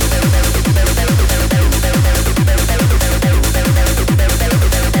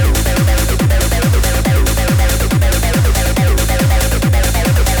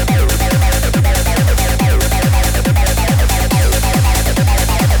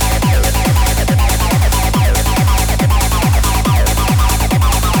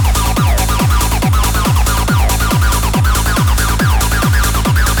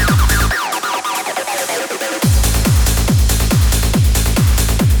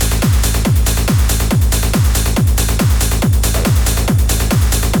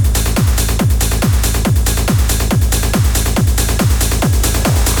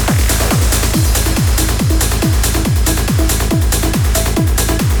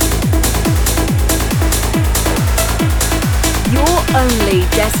 Only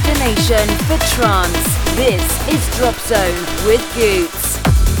destination for trance. This is Drop Zone with Goots.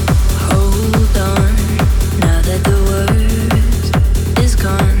 Hold on, now that the word is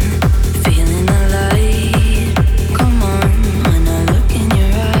gone, feeling alive. Come on, when I look in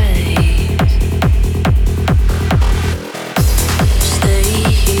your eyes, stay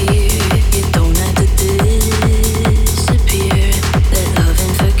here, you don't have to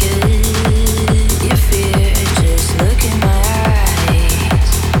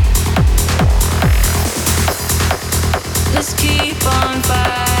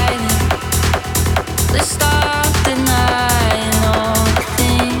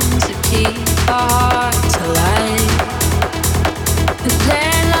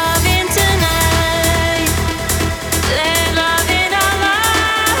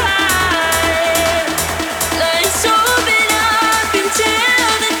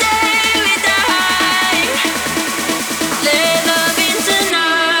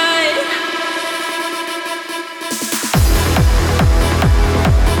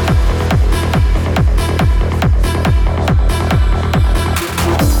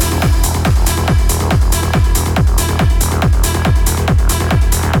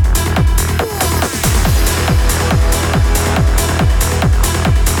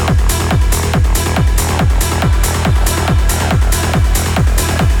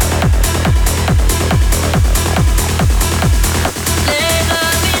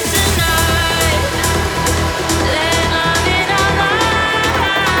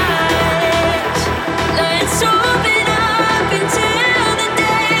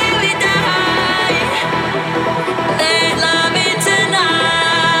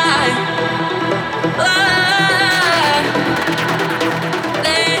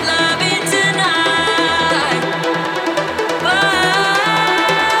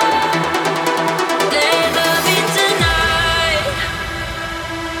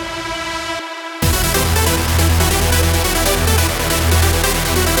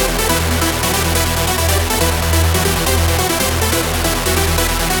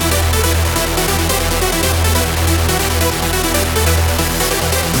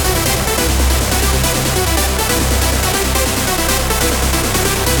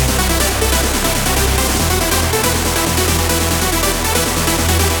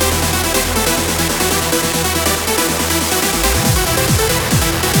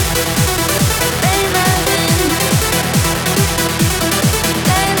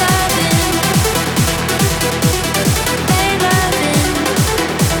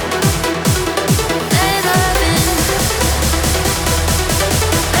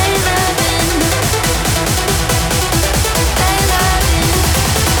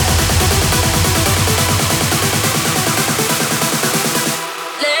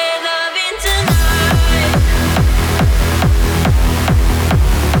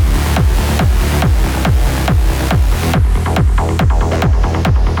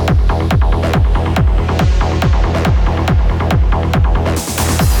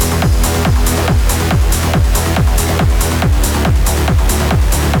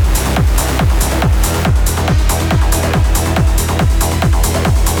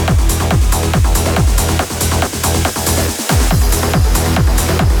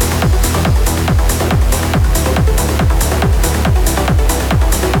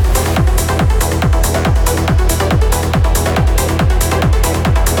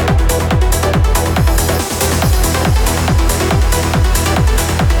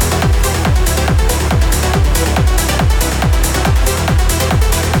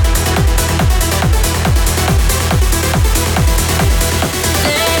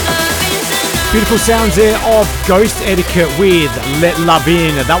Beautiful sounds there of Ghost Etiquette with Let Love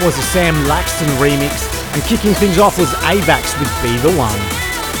In. That was a Sam Laxton remix. And kicking things off was AVAX with Be The One.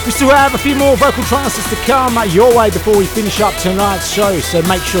 We still have a few more vocal trances to come your way before we finish up tonight's show, so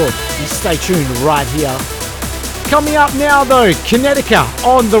make sure you stay tuned right here. Coming up now though, Kinetica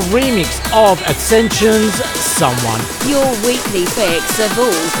on the remix of Ascension's Someone. Your weekly fix of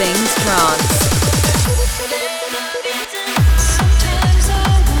all things trance.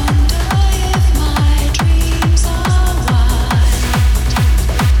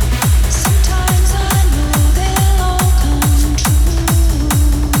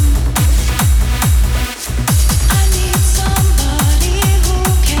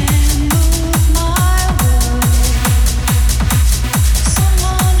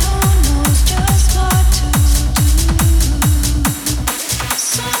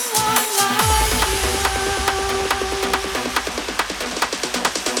 Someone like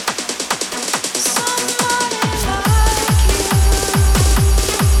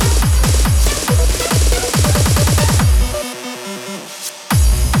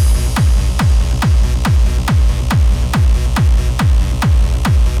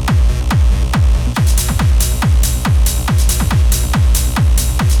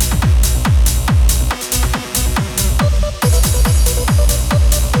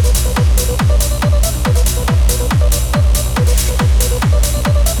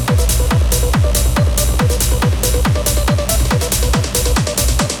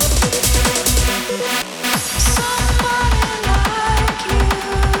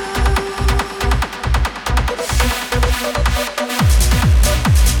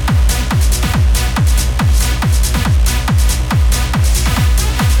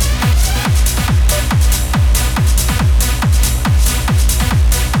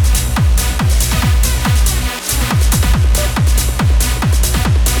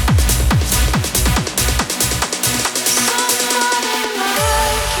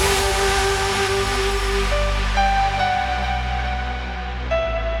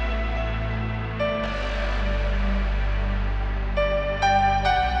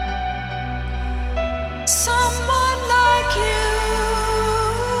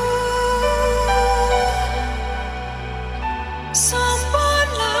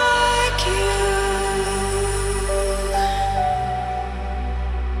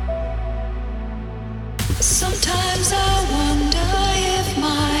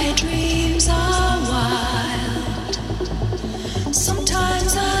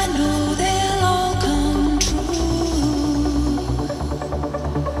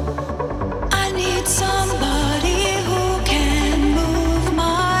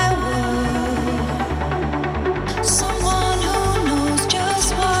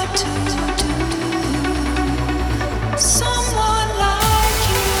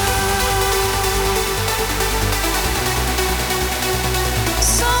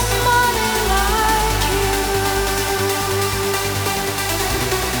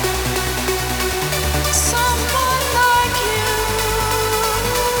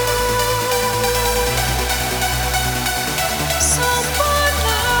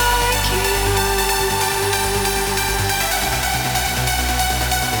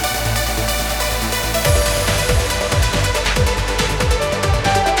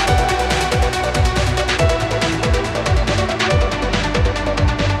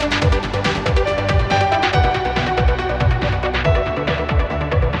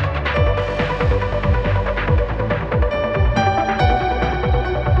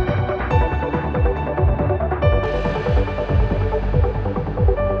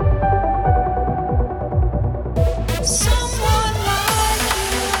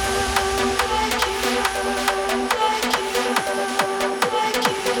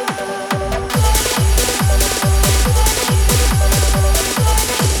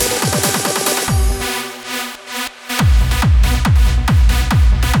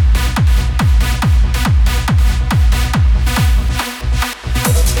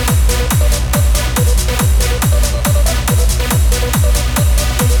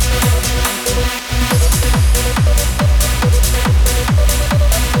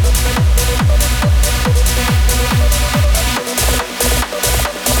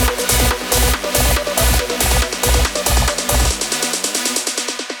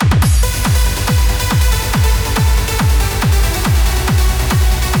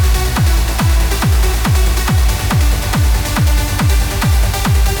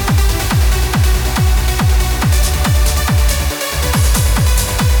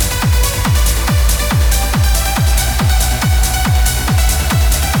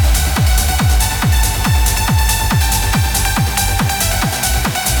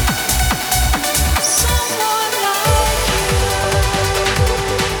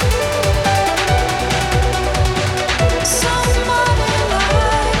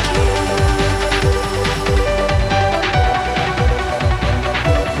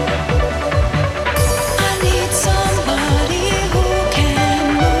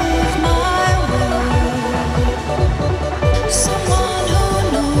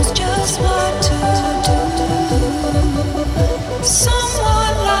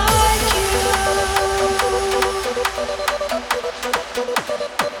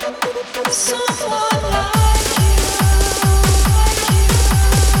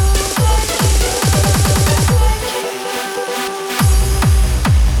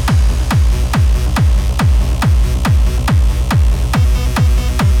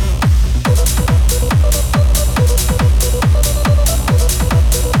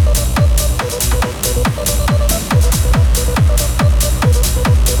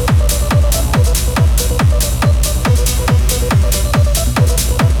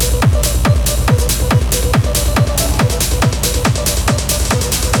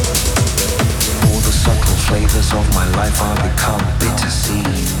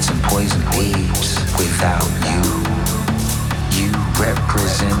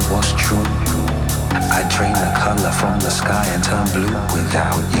what's true. I drain the color from the sky and turn blue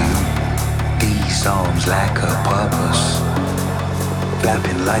without you. These arms lack a purpose,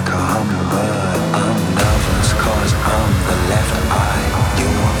 flapping like a hummingbird. I'm nervous cause I'm the left eye,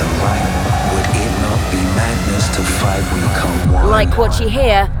 you're the right. Would it not be madness to fight? We come one. Like what you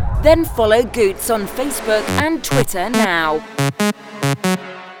hear? Then follow Goots on Facebook and Twitter now.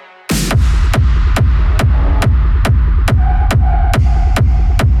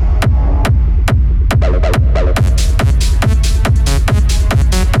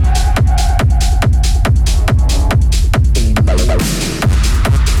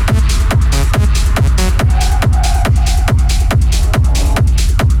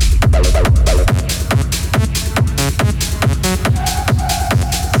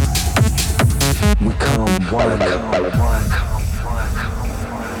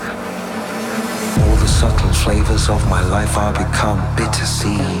 Flavors of my life are become bitter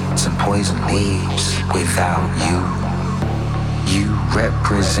seeds and poison leaves without you. You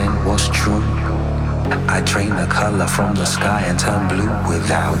represent what's true. I drain the color from the sky and turn blue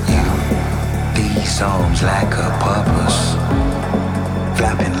without you. These arms lack a purpose,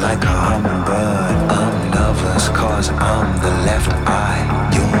 flapping like a hummingbird. I'm nervous cause I'm the left eye,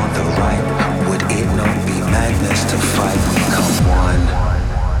 you're the right. Would it not be madness to fight? We come one.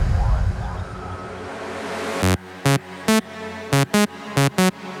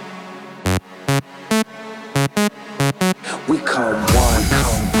 We come one,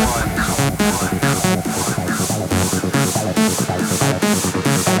 come one, come one, come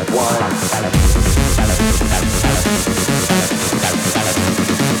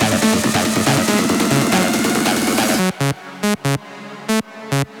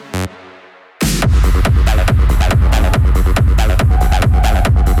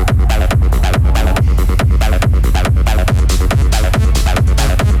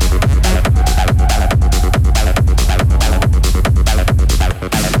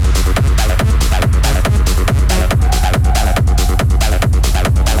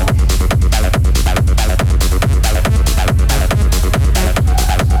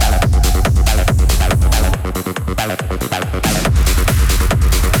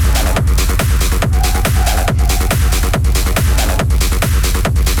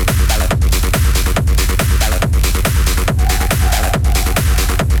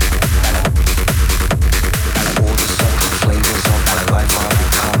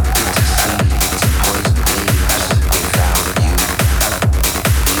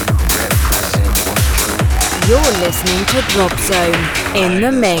Listening to DropZone in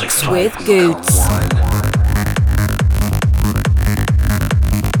the mix with Goots.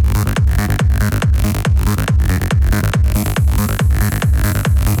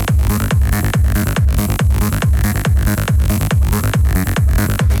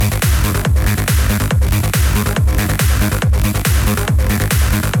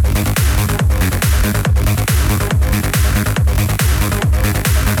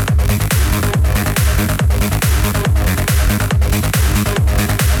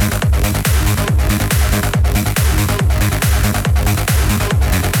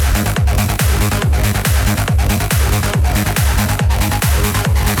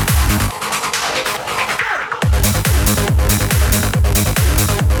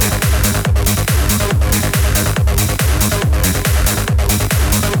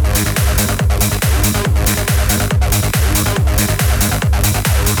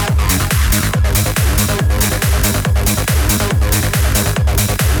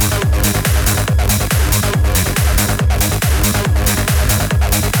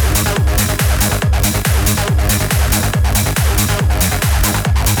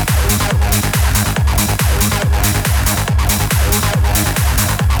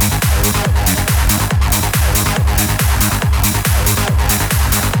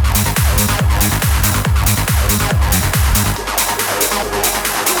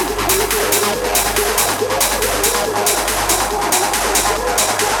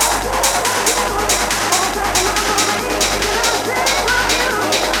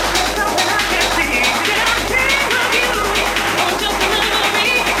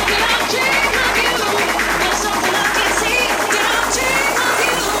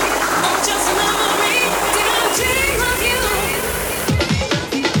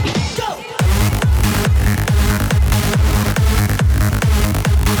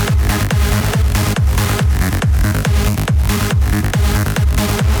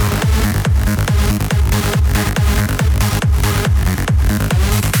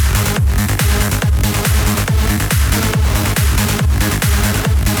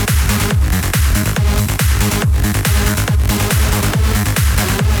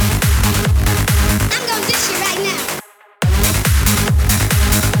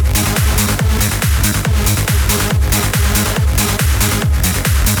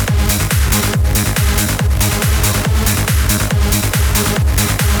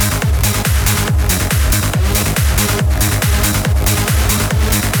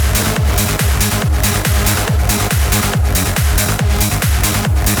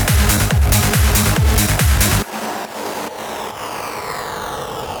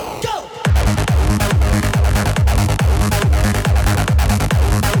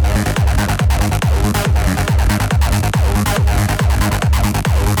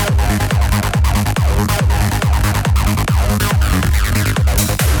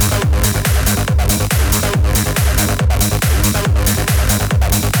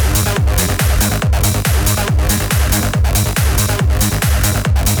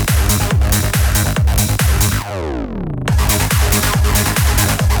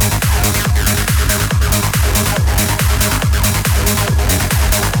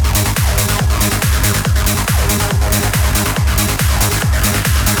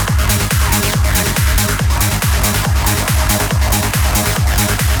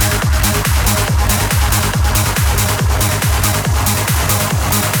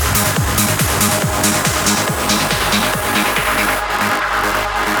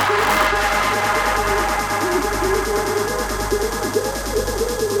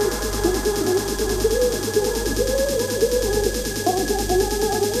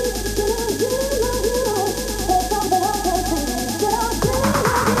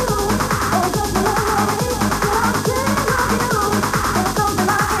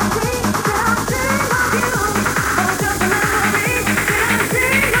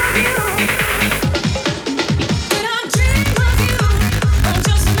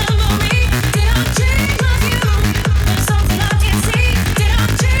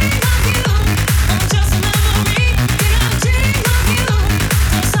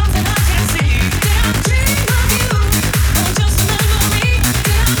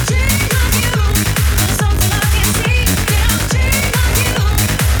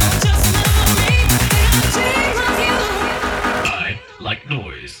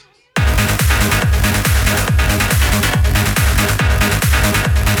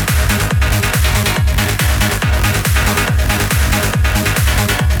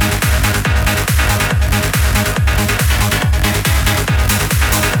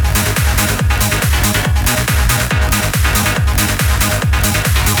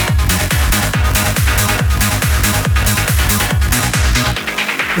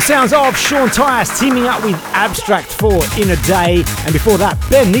 The sounds of Sean Tyas teaming up with Abstract for In a Day, and before that,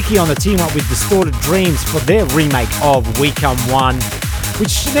 Ben Nicky on the team up with Distorted Dreams for their remake of We Come One,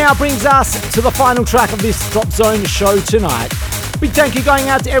 which now brings us to the final track of this Drop Zone show tonight. Big thank you going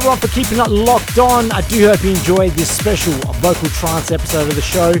out to everyone for keeping it locked on. I do hope you enjoyed this special vocal trance episode of the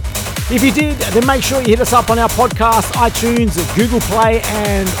show. If you did, then make sure you hit us up on our podcast, iTunes, Google Play,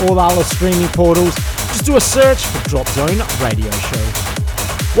 and all the other streaming portals. Just do a search for Drop Zone Radio Show.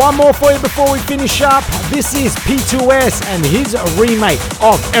 One more for you before we finish up. This is P2S and his remake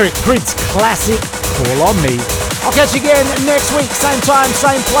of Eric Prydz' classic Call On Me. I'll catch you again next week, same time,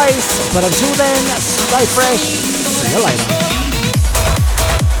 same place. But until then, stay fresh. See you later.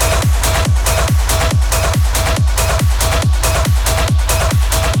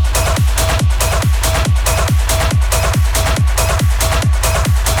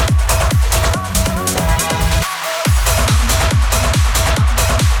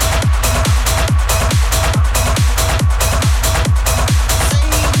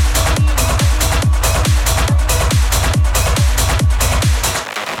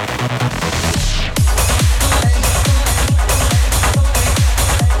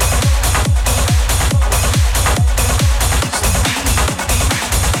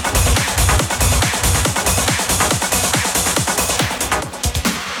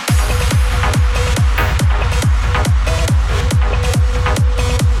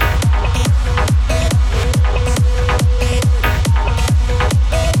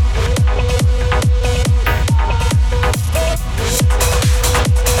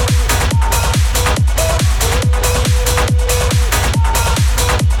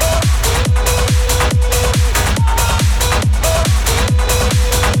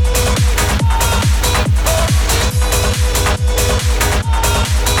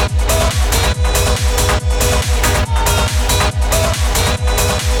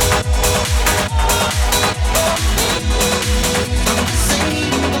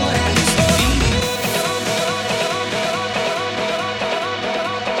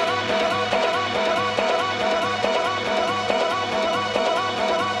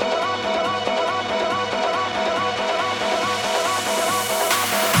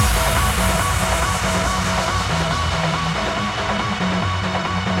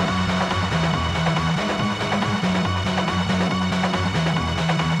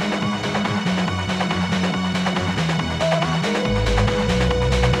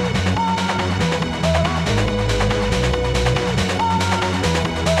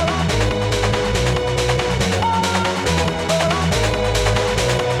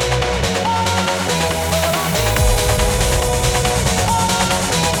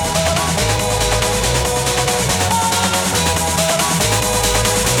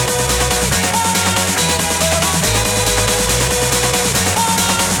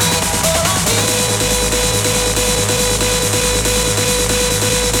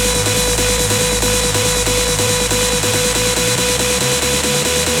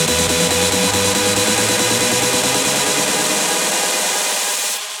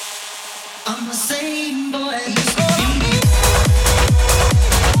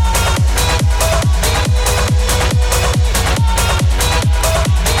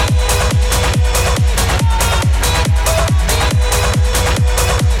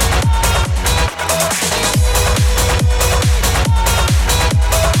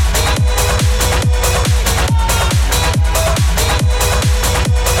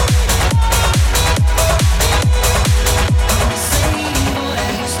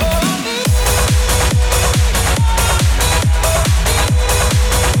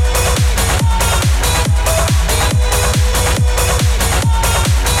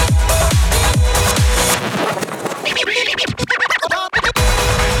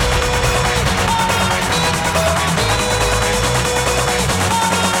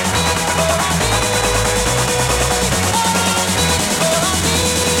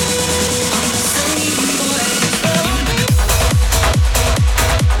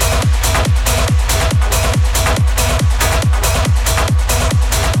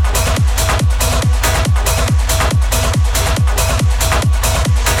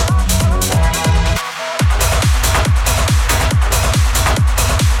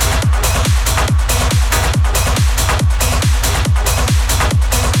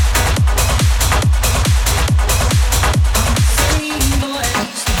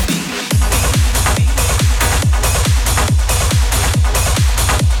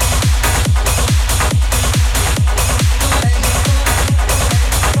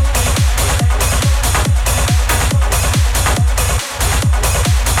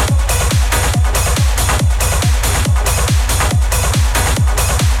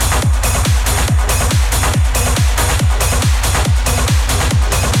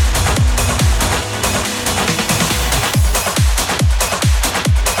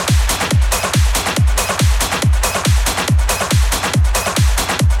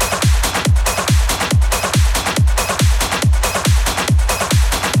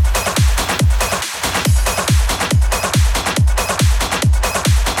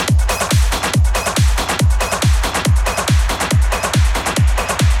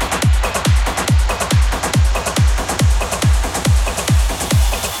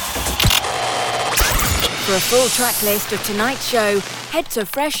 For a full track list of tonight's show, head to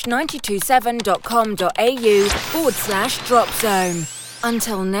fresh927.com.au/DropZone.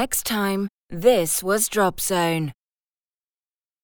 Until next time, this was DropZone.